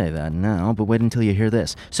 you say that now, but wait until you hear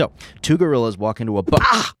this. So, 2 gorillas walk into a bar.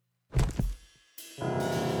 Ah!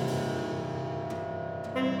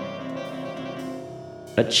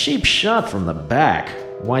 A cheap shot from the back.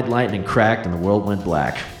 White lightning cracked and the world went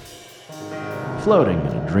black. Floating in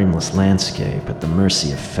a dreamless landscape at the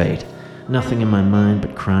mercy of fate, Nothing in my mind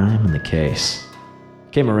but crime and the case.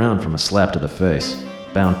 Came around from a slap to the face,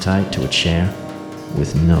 bound tight to a chair,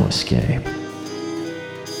 with no escape.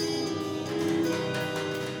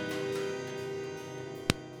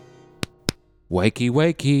 Wakey,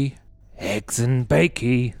 wakey, eggs and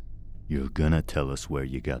bakey. You're gonna tell us where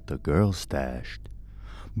you got the girl stashed.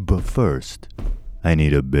 But first, I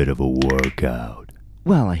need a bit of a workout.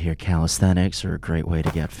 Well, I hear calisthenics are a great way to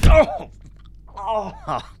get fit. Oh,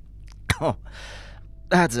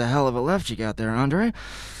 that's a hell of a left you got there, Andre.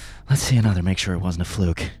 Let's see another, make sure it wasn't a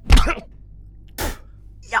fluke.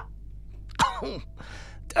 Yep.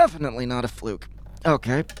 Definitely not a fluke.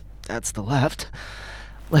 Okay, that's the left.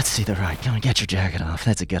 Let's see the right. Come on, get your jacket off.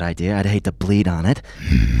 That's a good idea. I'd hate to bleed on it.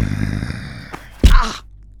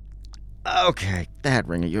 Okay, that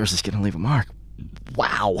ring of yours is gonna leave a mark.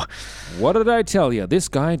 Wow. What did I tell you? This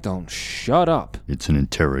guy don't shut up. It's an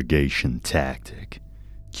interrogation tactic.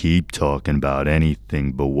 Keep talking about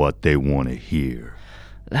anything but what they want to hear.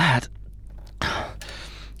 That's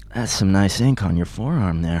some nice ink on your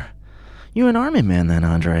forearm there. You an army man then,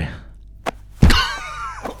 Andre?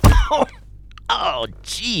 Oh,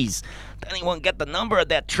 jeez. Did anyone get the number of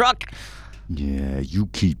that truck? Yeah, you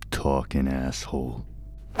keep talking, asshole.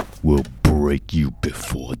 We'll break you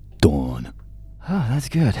before dawn. Oh, that's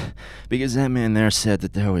good. Because that man there said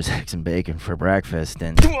that there was eggs and bacon for breakfast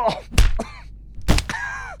and... Well,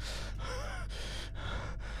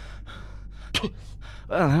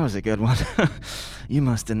 that was a good one. You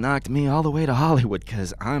must have knocked me all the way to Hollywood,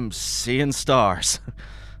 because I'm seeing stars.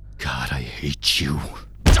 God, I hate you.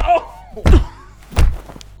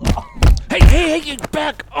 Hey,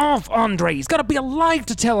 back off, Andre. He's got to be alive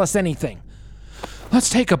to tell us anything. Let's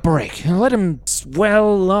take a break and let him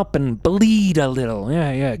swell up and bleed a little.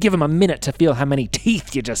 Yeah. Give him a minute to feel how many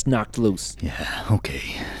teeth you just knocked loose. Yeah,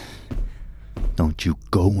 okay. Don't you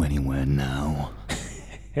go anywhere now.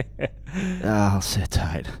 I'll sit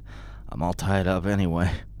tight. I'm all tied up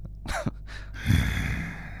anyway.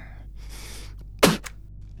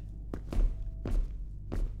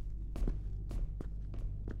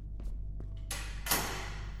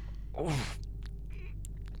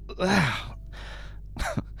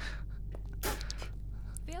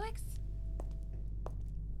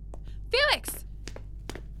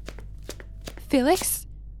 Felix,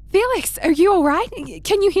 are you all right?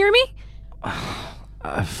 Can you hear me?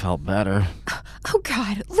 I felt better. Oh,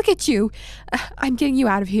 God, look at you. I'm getting you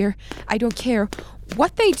out of here. I don't care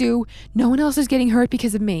what they do. No one else is getting hurt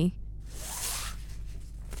because of me.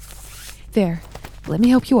 There, let me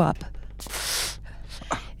help you up.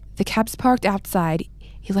 The cab's parked outside.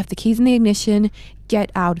 He left the keys in the ignition.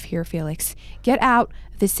 Get out of here, Felix. Get out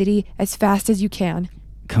of the city as fast as you can.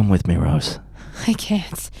 Come with me, Rose. I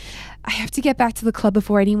can't. I have to get back to the club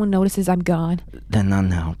before anyone notices I'm gone. Then not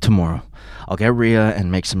now, tomorrow. I'll get Rhea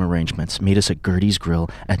and make some arrangements. Meet us at Gertie's Grill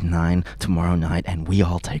at 9 tomorrow night, and we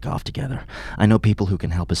all take off together. I know people who can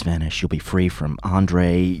help us vanish. You'll be free from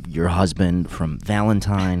Andre, your husband, from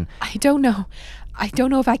Valentine. I don't know. I don't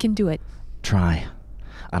know if I can do it. Try.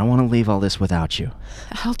 I don't want to leave all this without you.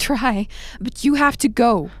 I'll try, but you have to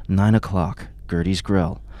go. 9 o'clock, Gertie's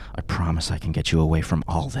Grill. I promise I can get you away from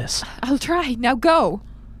all this. I'll try. Now go.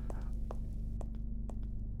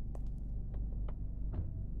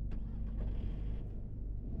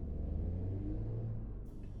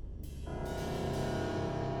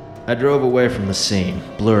 I drove away from the scene,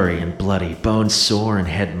 blurry and bloody, bones sore and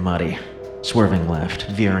head muddy. Swerving left,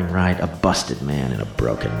 veering right, a busted man in a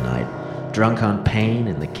broken night, drunk on pain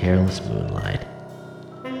in the careless moonlight.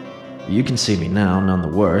 You can see me now, none the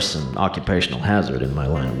worse, an occupational hazard in my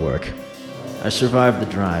line of work. I survived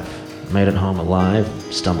the drive, made it home alive,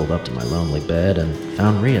 stumbled up to my lonely bed, and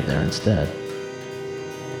found Rhea there instead.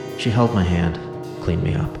 She held my hand, cleaned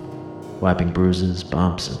me up, wiping bruises,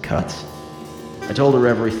 bumps, and cuts. I told her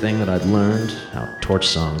everything that I'd learned, how torch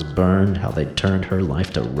songs burned, how they'd turned her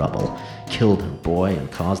life to rubble, killed her boy,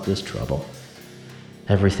 and caused this trouble.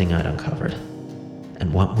 Everything I'd uncovered,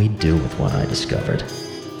 and what we'd do with what I discovered.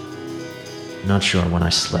 Not sure when I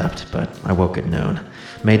slept, but I woke at noon,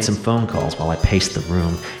 made some phone calls while I paced the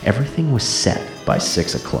room. Everything was set by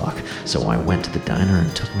 6 o'clock, so I went to the diner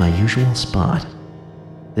and took my usual spot.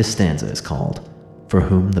 This stanza is called, For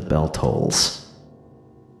Whom the Bell Tolls.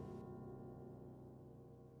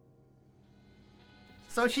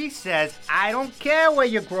 So she says, I don't care where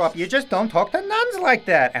you grew up, you just don't talk to nuns like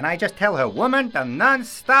that. And I just tell her, woman, the nuns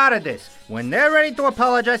started this. When they're ready to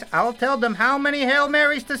apologize, I'll tell them how many Hail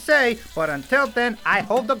Marys to say, but until then, I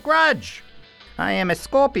hold a grudge. I am a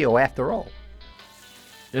Scorpio after all.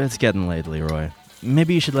 It's getting late, Leroy.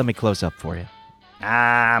 Maybe you should let me close up for you.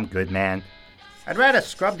 I'm good, man. I'd rather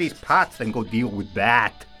scrub these pots than go deal with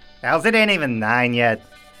that. How's it ain't even 9 yet?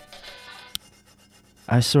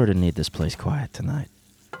 I sort of need this place quiet tonight.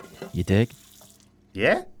 You dig?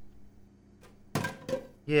 Yeah?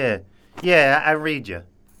 Yeah, I read you.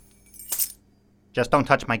 Just don't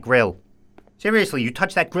touch my grill. Seriously, you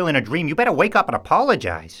touch that grill in a dream, you better wake up and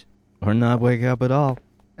apologize. Or not wake up at all.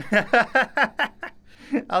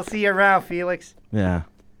 I'll see you around, Felix. Yeah.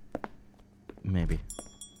 Maybe.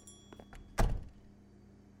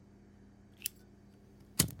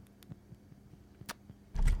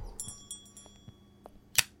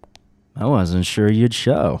 I wasn't sure you'd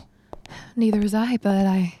show. Neither was I, but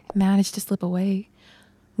I managed to slip away.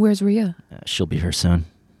 Where's Rhea? She'll be here soon.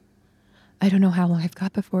 I don't know how long I've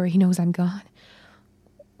got before he knows I'm gone.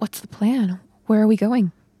 What's the plan? Where are we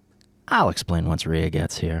going? I'll explain once Rhea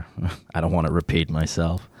gets here. I don't want to repeat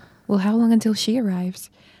myself. Well, how long until she arrives?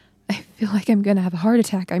 I feel like I'm gonna have a heart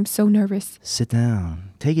attack. I'm so nervous. Sit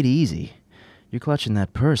down. Take it easy. You're clutching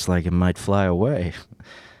that purse like it might fly away.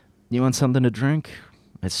 You want something to drink?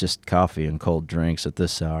 It's just coffee and cold drinks at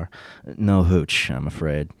this hour. No hooch, I'm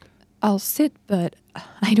afraid. I'll sit, but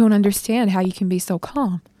I don't understand how you can be so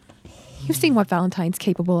calm. You've seen what Valentine's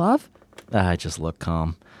capable of. I just look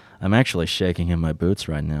calm. I'm actually shaking in my boots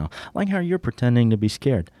right now, like how you're pretending to be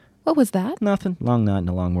scared. What was that? Nothing. Long night and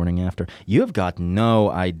a long morning after. You've got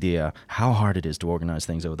no idea how hard it is to organize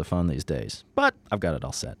things over the phone these days. But I've got it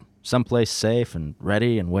all set. Someplace safe and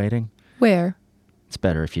ready and waiting. Where? It's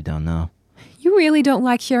better if you don't know. You really don't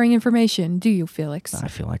like sharing information, do you, Felix? I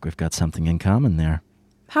feel like we've got something in common there.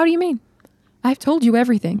 How do you mean? I've told you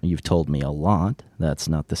everything. You've told me a lot. That's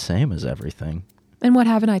not the same as everything. And what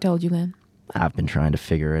haven't I told you then? I've been trying to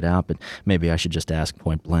figure it out, but maybe I should just ask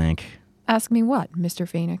point blank. Ask me what, Mr.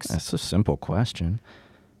 Phoenix? That's a simple question.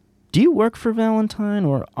 Do you work for Valentine,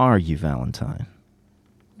 or are you Valentine?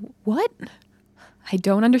 What? I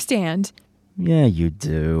don't understand. Yeah, you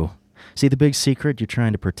do. See, the big secret you're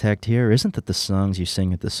trying to protect here isn't that the songs you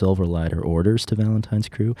sing at the Silverlight are orders to Valentine's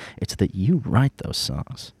crew. It's that you write those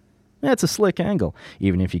songs. That's a slick angle.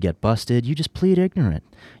 Even if you get busted, you just plead ignorant.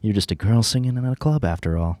 You're just a girl singing in a club,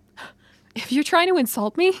 after all. If you're trying to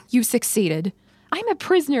insult me, you succeeded. I'm a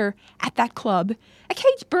prisoner at that club. A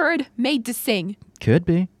caged bird made to sing. Could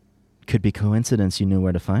be. Could be coincidence you knew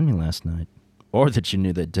where to find me last night. Or that you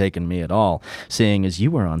knew they'd taken me at all, seeing as you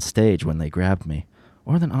were on stage when they grabbed me.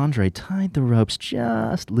 Or that Andre tied the ropes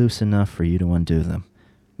just loose enough for you to undo them.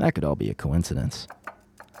 That could all be a coincidence.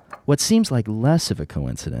 What seems like less of a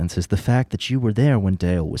coincidence is the fact that you were there when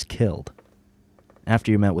Dale was killed.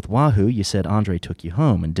 After you met with Wahoo, you said Andre took you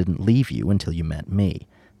home and didn't leave you until you met me.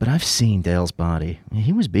 But I've seen Dale's body.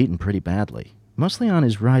 He was beaten pretty badly. Mostly on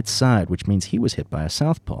his right side, which means he was hit by a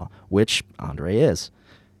southpaw, which Andre is.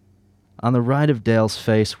 On the right of Dale's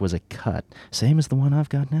face was a cut, same as the one I've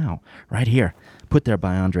got now, right here, put there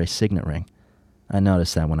by Andre's signet ring. I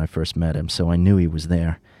noticed that when I first met him, so I knew he was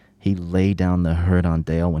there. He lay down the hurt on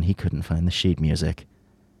Dale when he couldn't find the sheet music.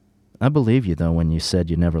 I believe you, though, when you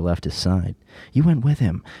said you never left his side. You went with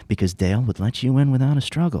him, because Dale would let you in without a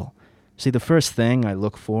struggle. See, the first thing I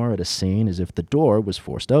look for at a scene is if the door was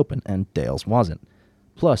forced open, and Dale's wasn't.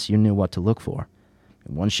 Plus, you knew what to look for.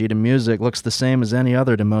 One sheet of music looks the same as any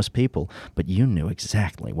other to most people, but you knew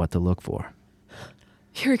exactly what to look for.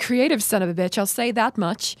 You're a creative son of a bitch, I'll say that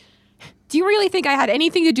much. Do you really think I had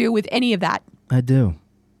anything to do with any of that? I do.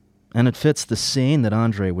 And it fits the scene that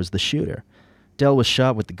Andre was the shooter. Dale was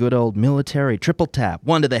shot with the good old military triple tap,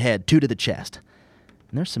 1 to the head, 2 to the chest.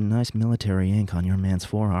 And there's some nice military ink on your man's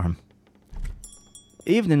forearm.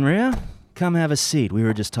 Evening, Rhea. Come have a seat. We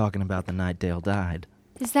were just talking about the night Dale died.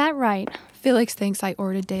 Is that right? Felix thinks I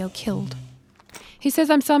ordered Dale killed. He says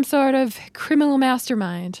I'm some sort of criminal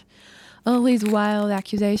mastermind. All these wild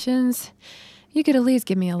accusations. You could at least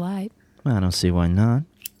give me a light. I don't see why not.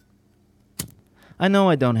 I know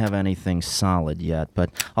I don't have anything solid yet,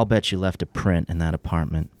 but I'll bet you left a print in that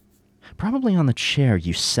apartment. Probably on the chair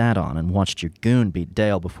you sat on and watched your goon beat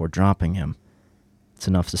Dale before dropping him. It's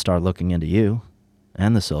enough to start looking into you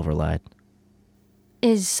and the Silverlight.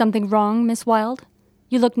 Is something wrong, Miss Wilde?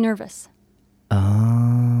 You look nervous.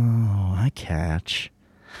 Oh, I catch.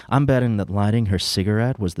 I'm betting that lighting her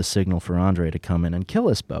cigarette was the signal for Andre to come in and kill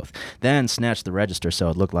us both, then snatch the register so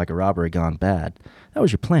it looked like a robbery gone bad. That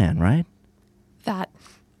was your plan, right?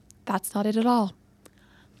 That's not it at all.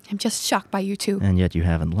 I'm just shocked by you two. And yet you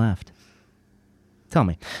haven't left. Tell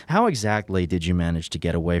me, how exactly did you manage to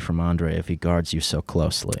get away from Andre if he guards you so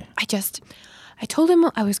closely? I told him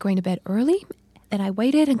I was going to bed early, then I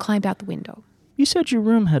waited and climbed out the window. You said your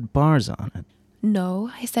room had bars on it. No,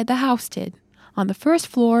 I said the house did. On the first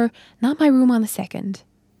floor, not my room on the second.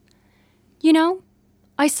 You know,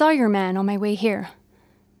 I saw your man on my way here.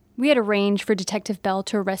 We had arranged for Detective Bell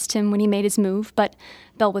to arrest him when he made his move, but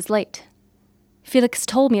Bell was late. Felix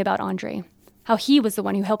told me about Andre, how he was the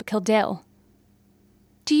one who helped kill Dale.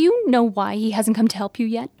 Do you know why he hasn't come to help you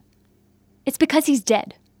yet? It's because he's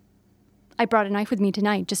dead. I brought a knife with me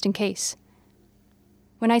tonight, just in case.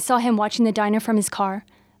 When I saw him watching the diner from his car,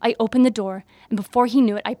 I opened the door, and before he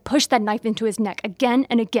knew it, I pushed that knife into his neck again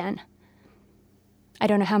and again. I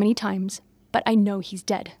don't know how many times, but I know he's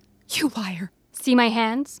dead. You liar. See my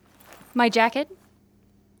hands? My jacket?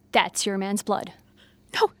 That's your man's blood.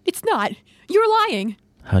 No, it's not. You're lying.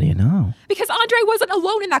 How do you know? Because Andre wasn't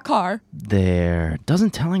alone in that car. There.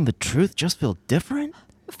 Doesn't telling the truth just feel different?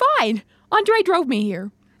 Fine. Andre drove me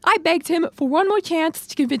here. I begged him for one more chance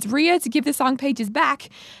to convince Rhea to give the song pages back,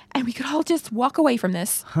 and we could all just walk away from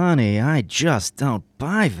this. Honey, I just don't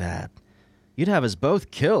buy that. You'd have us both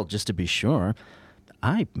killed, just to be sure.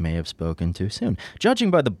 I may have spoken too soon. Judging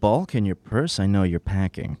by the bulk in your purse, I know you're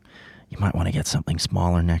packing. You might want to get something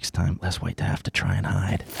smaller next time. Less weight to have to try and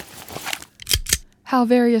hide. How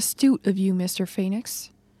very astute of you, Mr. Phoenix.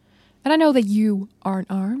 And I know that you aren't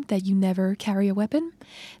armed, that you never carry a weapon.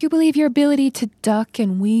 You believe your ability to duck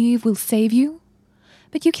and weave will save you.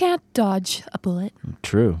 But you can't dodge a bullet.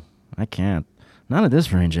 True. I can't. Not at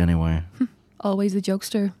this range, anyway. Always the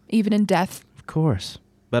jokester, even in death. Of course.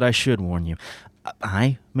 But I should warn you.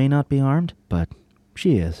 I may not be armed, but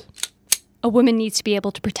she is. A woman needs to be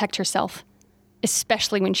able to protect herself,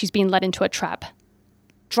 especially when she's being led into a trap.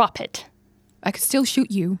 Drop it. I could still shoot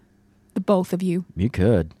you. The both of you. You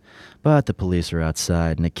could. But the police are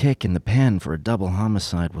outside, and a kick in the pen for a double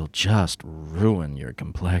homicide will just ruin your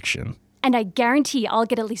complexion. And I guarantee I'll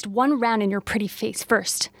get at least one round in your pretty face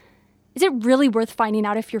first. Is it really worth finding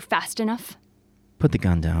out if you're fast enough? Put the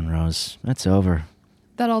gun down, Rose. It's over.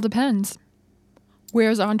 That all depends.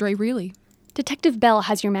 Where's Andre really? Detective Bell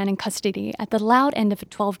has your man in custody at the loud end of a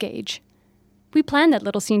 12 gauge. We planned that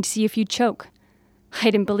little scene to see if you'd choke. I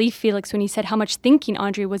didn't believe Felix when he said how much thinking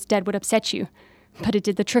Andre was dead would upset you, but it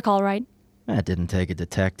did the trick all right. It didn't take a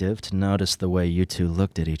detective to notice the way you two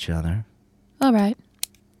looked at each other. All right.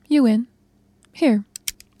 You win. Here.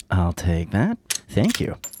 I'll take that. Thank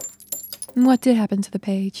you. What did happen to the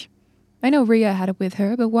page? I know Rhea had it with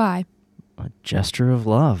her, but why? A gesture of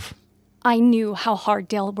love. I knew how hard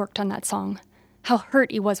Dale worked on that song, how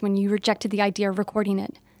hurt he was when you rejected the idea of recording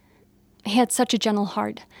it. He had such a gentle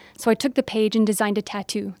heart, so I took the page and designed a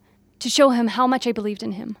tattoo to show him how much I believed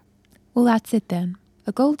in him. Well, that's it then.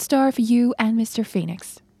 A gold star for you and Mr.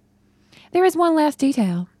 Phoenix. There is one last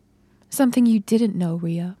detail. Something you didn't know,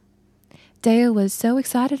 Rhea. Dale was so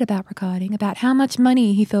excited about recording, about how much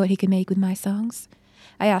money he thought he could make with my songs.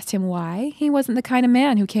 I asked him why. He wasn't the kind of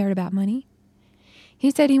man who cared about money. He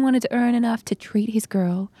said he wanted to earn enough to treat his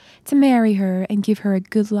girl, to marry her and give her a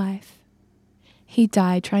good life. He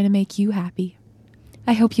died trying to make you happy.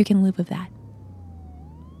 I hope you can live with that.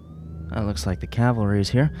 It looks like the cavalry's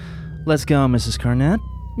here. Let's go, Mrs. Carnett.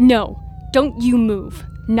 No, don't you move.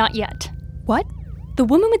 Not yet. What? The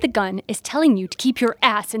woman with the gun is telling you to keep your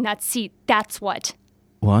ass in that seat, that's what.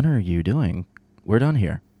 What are you doing? We're done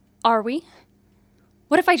here. Are we?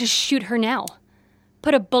 What if I just shoot her now?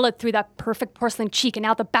 Put a bullet through that perfect porcelain cheek and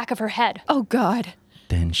out the back of her head. Oh, God.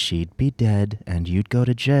 Then she'd be dead and you'd go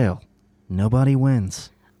to jail. Nobody wins.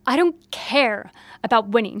 I don't care about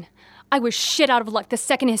winning. I was shit out of luck the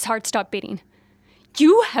second his heart stopped beating.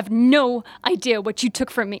 You have no idea what you took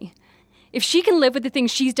from me. If she can live with the things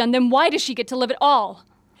she's done, then why does she get to live it all?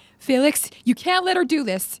 Felix, you can't let her do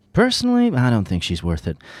this. Personally, I don't think she's worth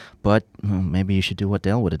it. But maybe you should do what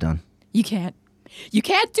Dale would have done. You can't. You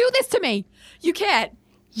can't do this to me. You can't.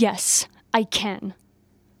 Yes, I can.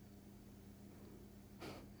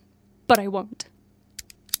 But I won't.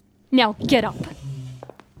 Now get up.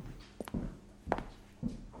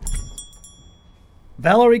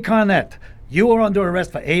 Valerie Carnett, you are under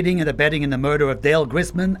arrest for aiding and abetting in the murder of Dale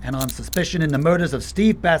Grisman and on suspicion in the murders of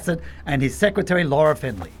Steve Bassett and his secretary Laura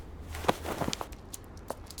Finley.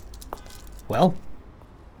 Well,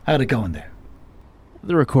 how'd it go in there?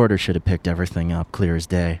 The recorder should have picked everything up clear as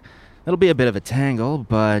day. It'll be a bit of a tangle,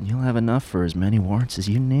 but you'll have enough for as many warrants as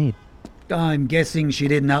you need. I'm guessing she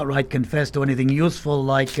didn't outright confess to anything useful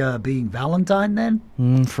like being Valentine, then?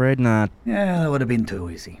 Afraid not. Yeah, that would have been too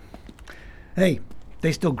easy. Hey,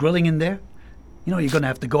 they still grilling in there? You know you're going to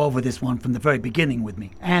have to go over this one from the very beginning with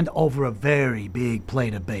me, and over a very big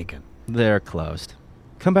plate of bacon. They're closed.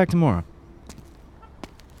 Come back tomorrow.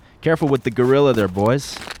 Careful with the gorilla there,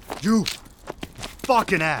 boys. You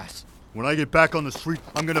fucking ass! When I get back on the street,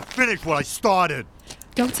 I'm gonna finish what I started!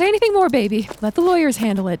 Don't say anything more, baby. Let the lawyers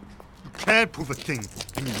handle it. You can't prove a thing,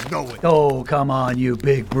 and you know it. Oh, come on, you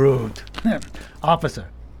big brute. Officer,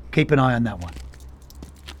 keep an eye on that one.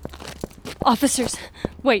 Officers,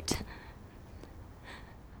 wait.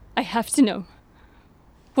 I have to know.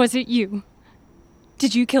 Was it you?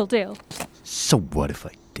 Did you kill Dale? So what if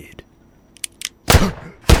I did?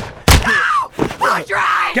 Andre!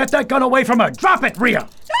 Get that gun away from her! Drop it, Rhea!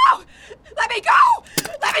 No! Let me go!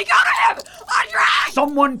 Let me go to him! Andre!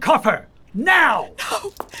 Someone cuff her! Now!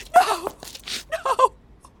 No!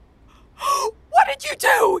 What did you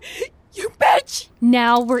do? You bitch!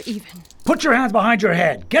 Now we're even. Put your hands behind your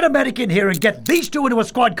head. Get a medic in here and get these two into a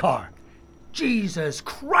squad car. Jesus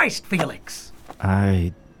Christ, Felix!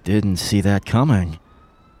 I didn't see that coming.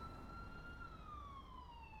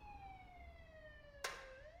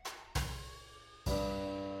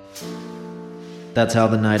 That's how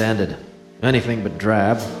the night ended. Anything but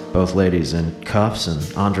drab, both ladies in cuffs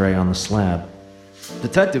and Andre on the slab.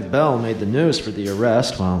 Detective Bell made the news for the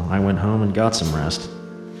arrest while I went home and got some rest.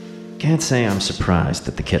 Can't say I'm surprised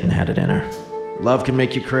that the kitten had it in her. Love can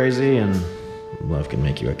make you crazy, and love can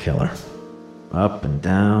make you a killer. Up and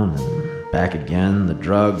down and back again, the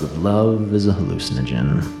drug of love is a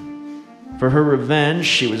hallucinogen. For her revenge,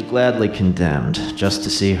 she was gladly condemned, just to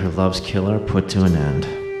see her love's killer put to an end.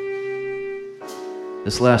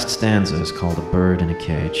 This last stanza is called A Bird in a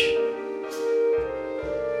Cage.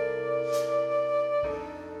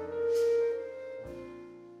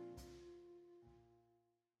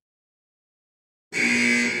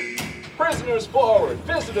 Prisoners forward,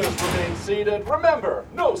 visitors remain seated. Remember,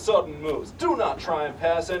 no sudden moves. Do not try and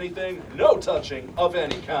pass anything. No touching of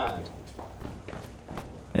any kind.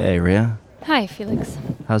 Hey, Rhea. Hi, Felix.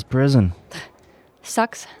 How's prison?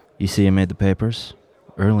 Sucks. You see you made the papers?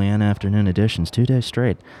 Early and afternoon editions, 2 days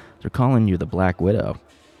straight. They're calling you the Black Widow.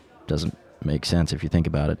 Doesn't make sense if you think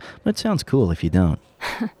about it, but it sounds cool if you don't.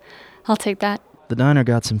 I'll take that. The diner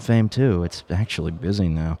got some fame, too. It's actually busy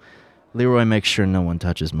now. Leroy makes sure no one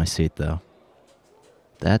touches my seat, though.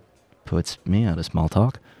 That puts me out of small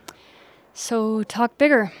talk. So, talk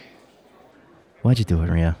bigger. Why'd you do it,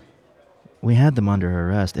 Rhea? We had them under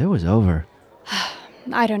arrest. It was over.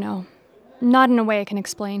 I don't know. Not in a way I can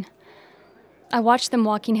explain. I watched them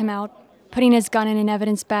walking him out, putting his gun in an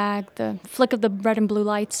evidence bag, the flick of the red and blue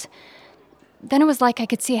lights. Then it was like I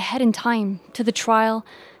could see ahead in time, to the trial,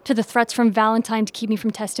 to the threats from Valentine to keep me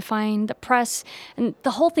from testifying, the press, and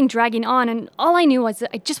the whole thing dragging on, and all I knew was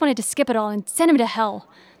that I just wanted to skip it all and send him to hell.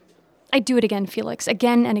 I'd do it again, Felix,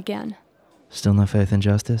 again and again. Still no faith in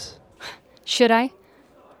justice? Should I?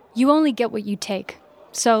 You only get what you take.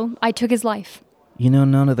 So, I took his life. You know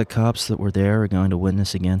none of the cops that were there are going to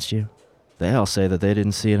witness against you? They all say that they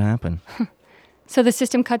didn't see it happen. So the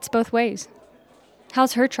system cuts both ways.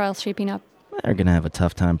 How's her trial shaping up? They're going to have a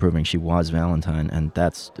tough time proving she was Valentine, and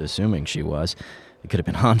that's assuming she was. It could have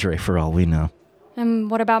been Andre for all we know. And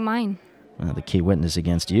what about mine? Well, the key witness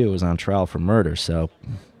against you is on trial for murder, so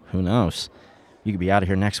who knows? You could be out of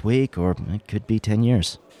here next week, or it could be 10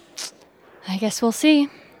 years. I guess we'll see.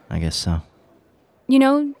 I guess so. You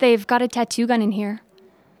know, they've got a tattoo gun in here.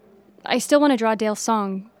 I still want to draw Dale's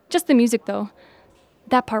song. Just the music, though.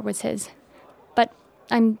 That part was his. But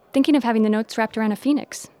I'm thinking of having the notes wrapped around a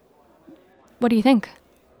phoenix. What do you think?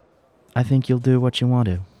 I think you'll do what you want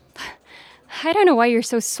to. I don't know why you're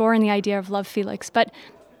so sore on the idea of love, Felix, but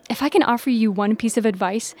if I can offer you one piece of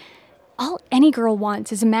advice, all any girl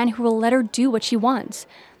wants is a man who will let her do what she wants.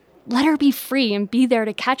 Let her be free and be there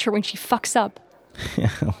to catch her when she fucks up.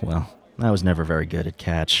 Yeah, well, I was never very good at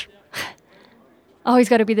catch. Always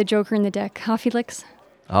gotta be the joker in the deck, huh, Felix?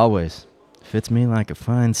 Always. Fits me like a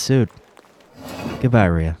fine suit. Goodbye,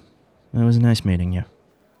 Rhea. It was nice meeting you.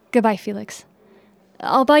 Goodbye, Felix.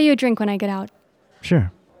 I'll buy you a drink when I get out.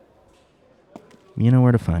 Sure. You know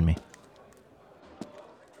where to find me.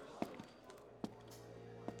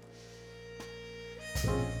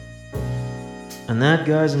 And that,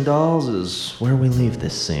 guys and dolls, is where we leave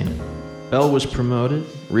this scene. Belle was promoted,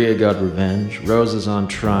 Rhea got revenge, Rose is on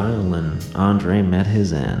trial, and Andre met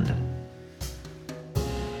his end.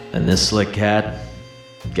 And this slick cat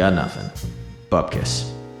got nothing.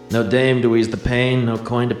 Bupkis. No dame to ease the pain, no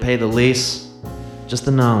coin to pay the lease. Just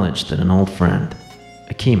the knowledge that an old friend,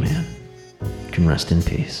 a key man, can rest in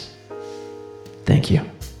peace. Thank you.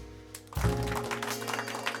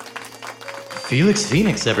 Felix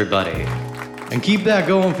Phoenix, everybody. And keep that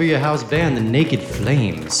going for your house band, the Naked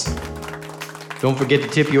Flames. Don't forget to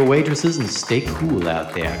tip your waitresses and stay cool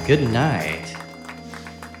out there. Good night.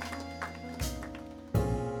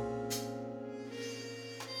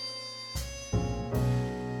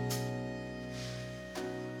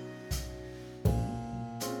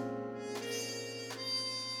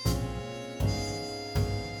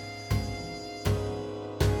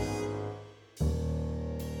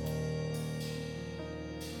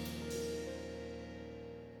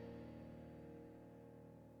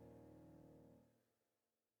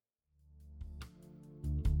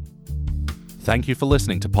 Thank you for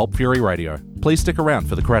listening to Pulp Fury Radio. Please stick around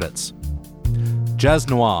for the credits. Jazz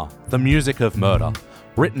Noir, The Music of Murder.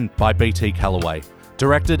 Written by B.T. Calloway.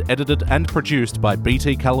 Directed, edited, and produced by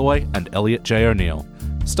B.T. Calloway and Elliot J. O'Neill.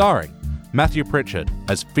 Starring Matthew Pritchard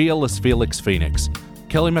as Fearless Felix Phoenix,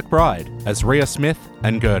 Kelly McBride as Rhea Smith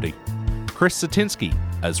and Gertie, Chris Satinsky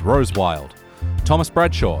as Rose Wild, Thomas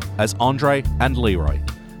Bradshaw as Andre and Leroy,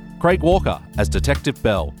 Craig Walker as Detective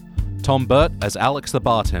Bell, Tom Burt as Alex the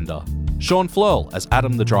bartender, Sean Flurl as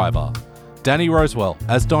Adam the driver, Danny Rosewell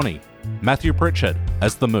as Donnie, Matthew Pritchard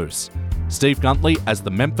as the Moose, Steve Guntley as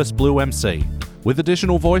the Memphis Blue MC, with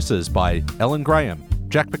additional voices by Ellen Graham,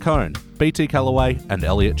 Jack Picone, B.T. Calloway, and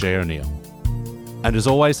Elliot J. O'Neill. And as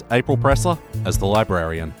always, April Pressler as the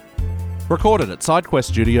librarian. Recorded at SideQuest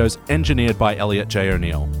Studios, engineered by Elliot J.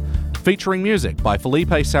 O'Neill. Featuring music by Felipe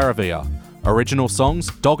Saravia. Original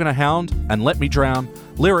songs, Dog and a Hound and Let Me Drown.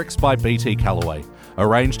 Lyrics by B.T. Calloway.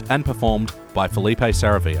 Arranged and performed by Felipe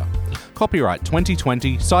Saravia. Copyright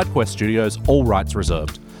 2020, SideQuest Studios, all rights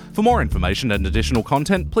reserved. For more information and additional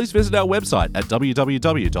content, please visit our website at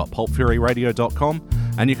www.pulpfuryradio.com,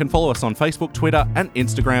 and you can follow us on Facebook, Twitter, and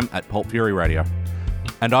Instagram at Pulp Fury Radio.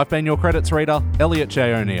 And I've been your credits reader, Elliot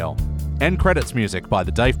J. O'Neill. End credits music by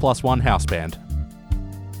the Dave Plus One House Band.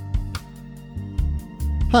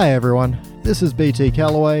 Hi everyone, this is BT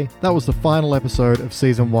Calloway. That was the final episode of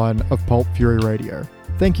Season 1 of Pulp Fury Radio.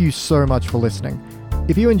 Thank you so much for listening.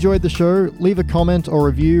 If you enjoyed the show, leave a comment or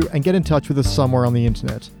review and get in touch with us somewhere on the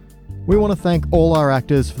internet. We want to thank all our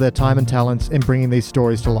actors for their time and talents in bringing these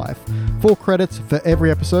stories to life. Full credits for every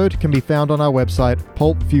episode can be found on our website,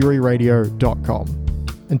 pulpfuryradio.com.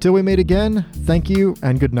 Until we meet again, thank you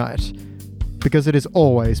and good night. Because it is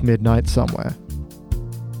always midnight somewhere.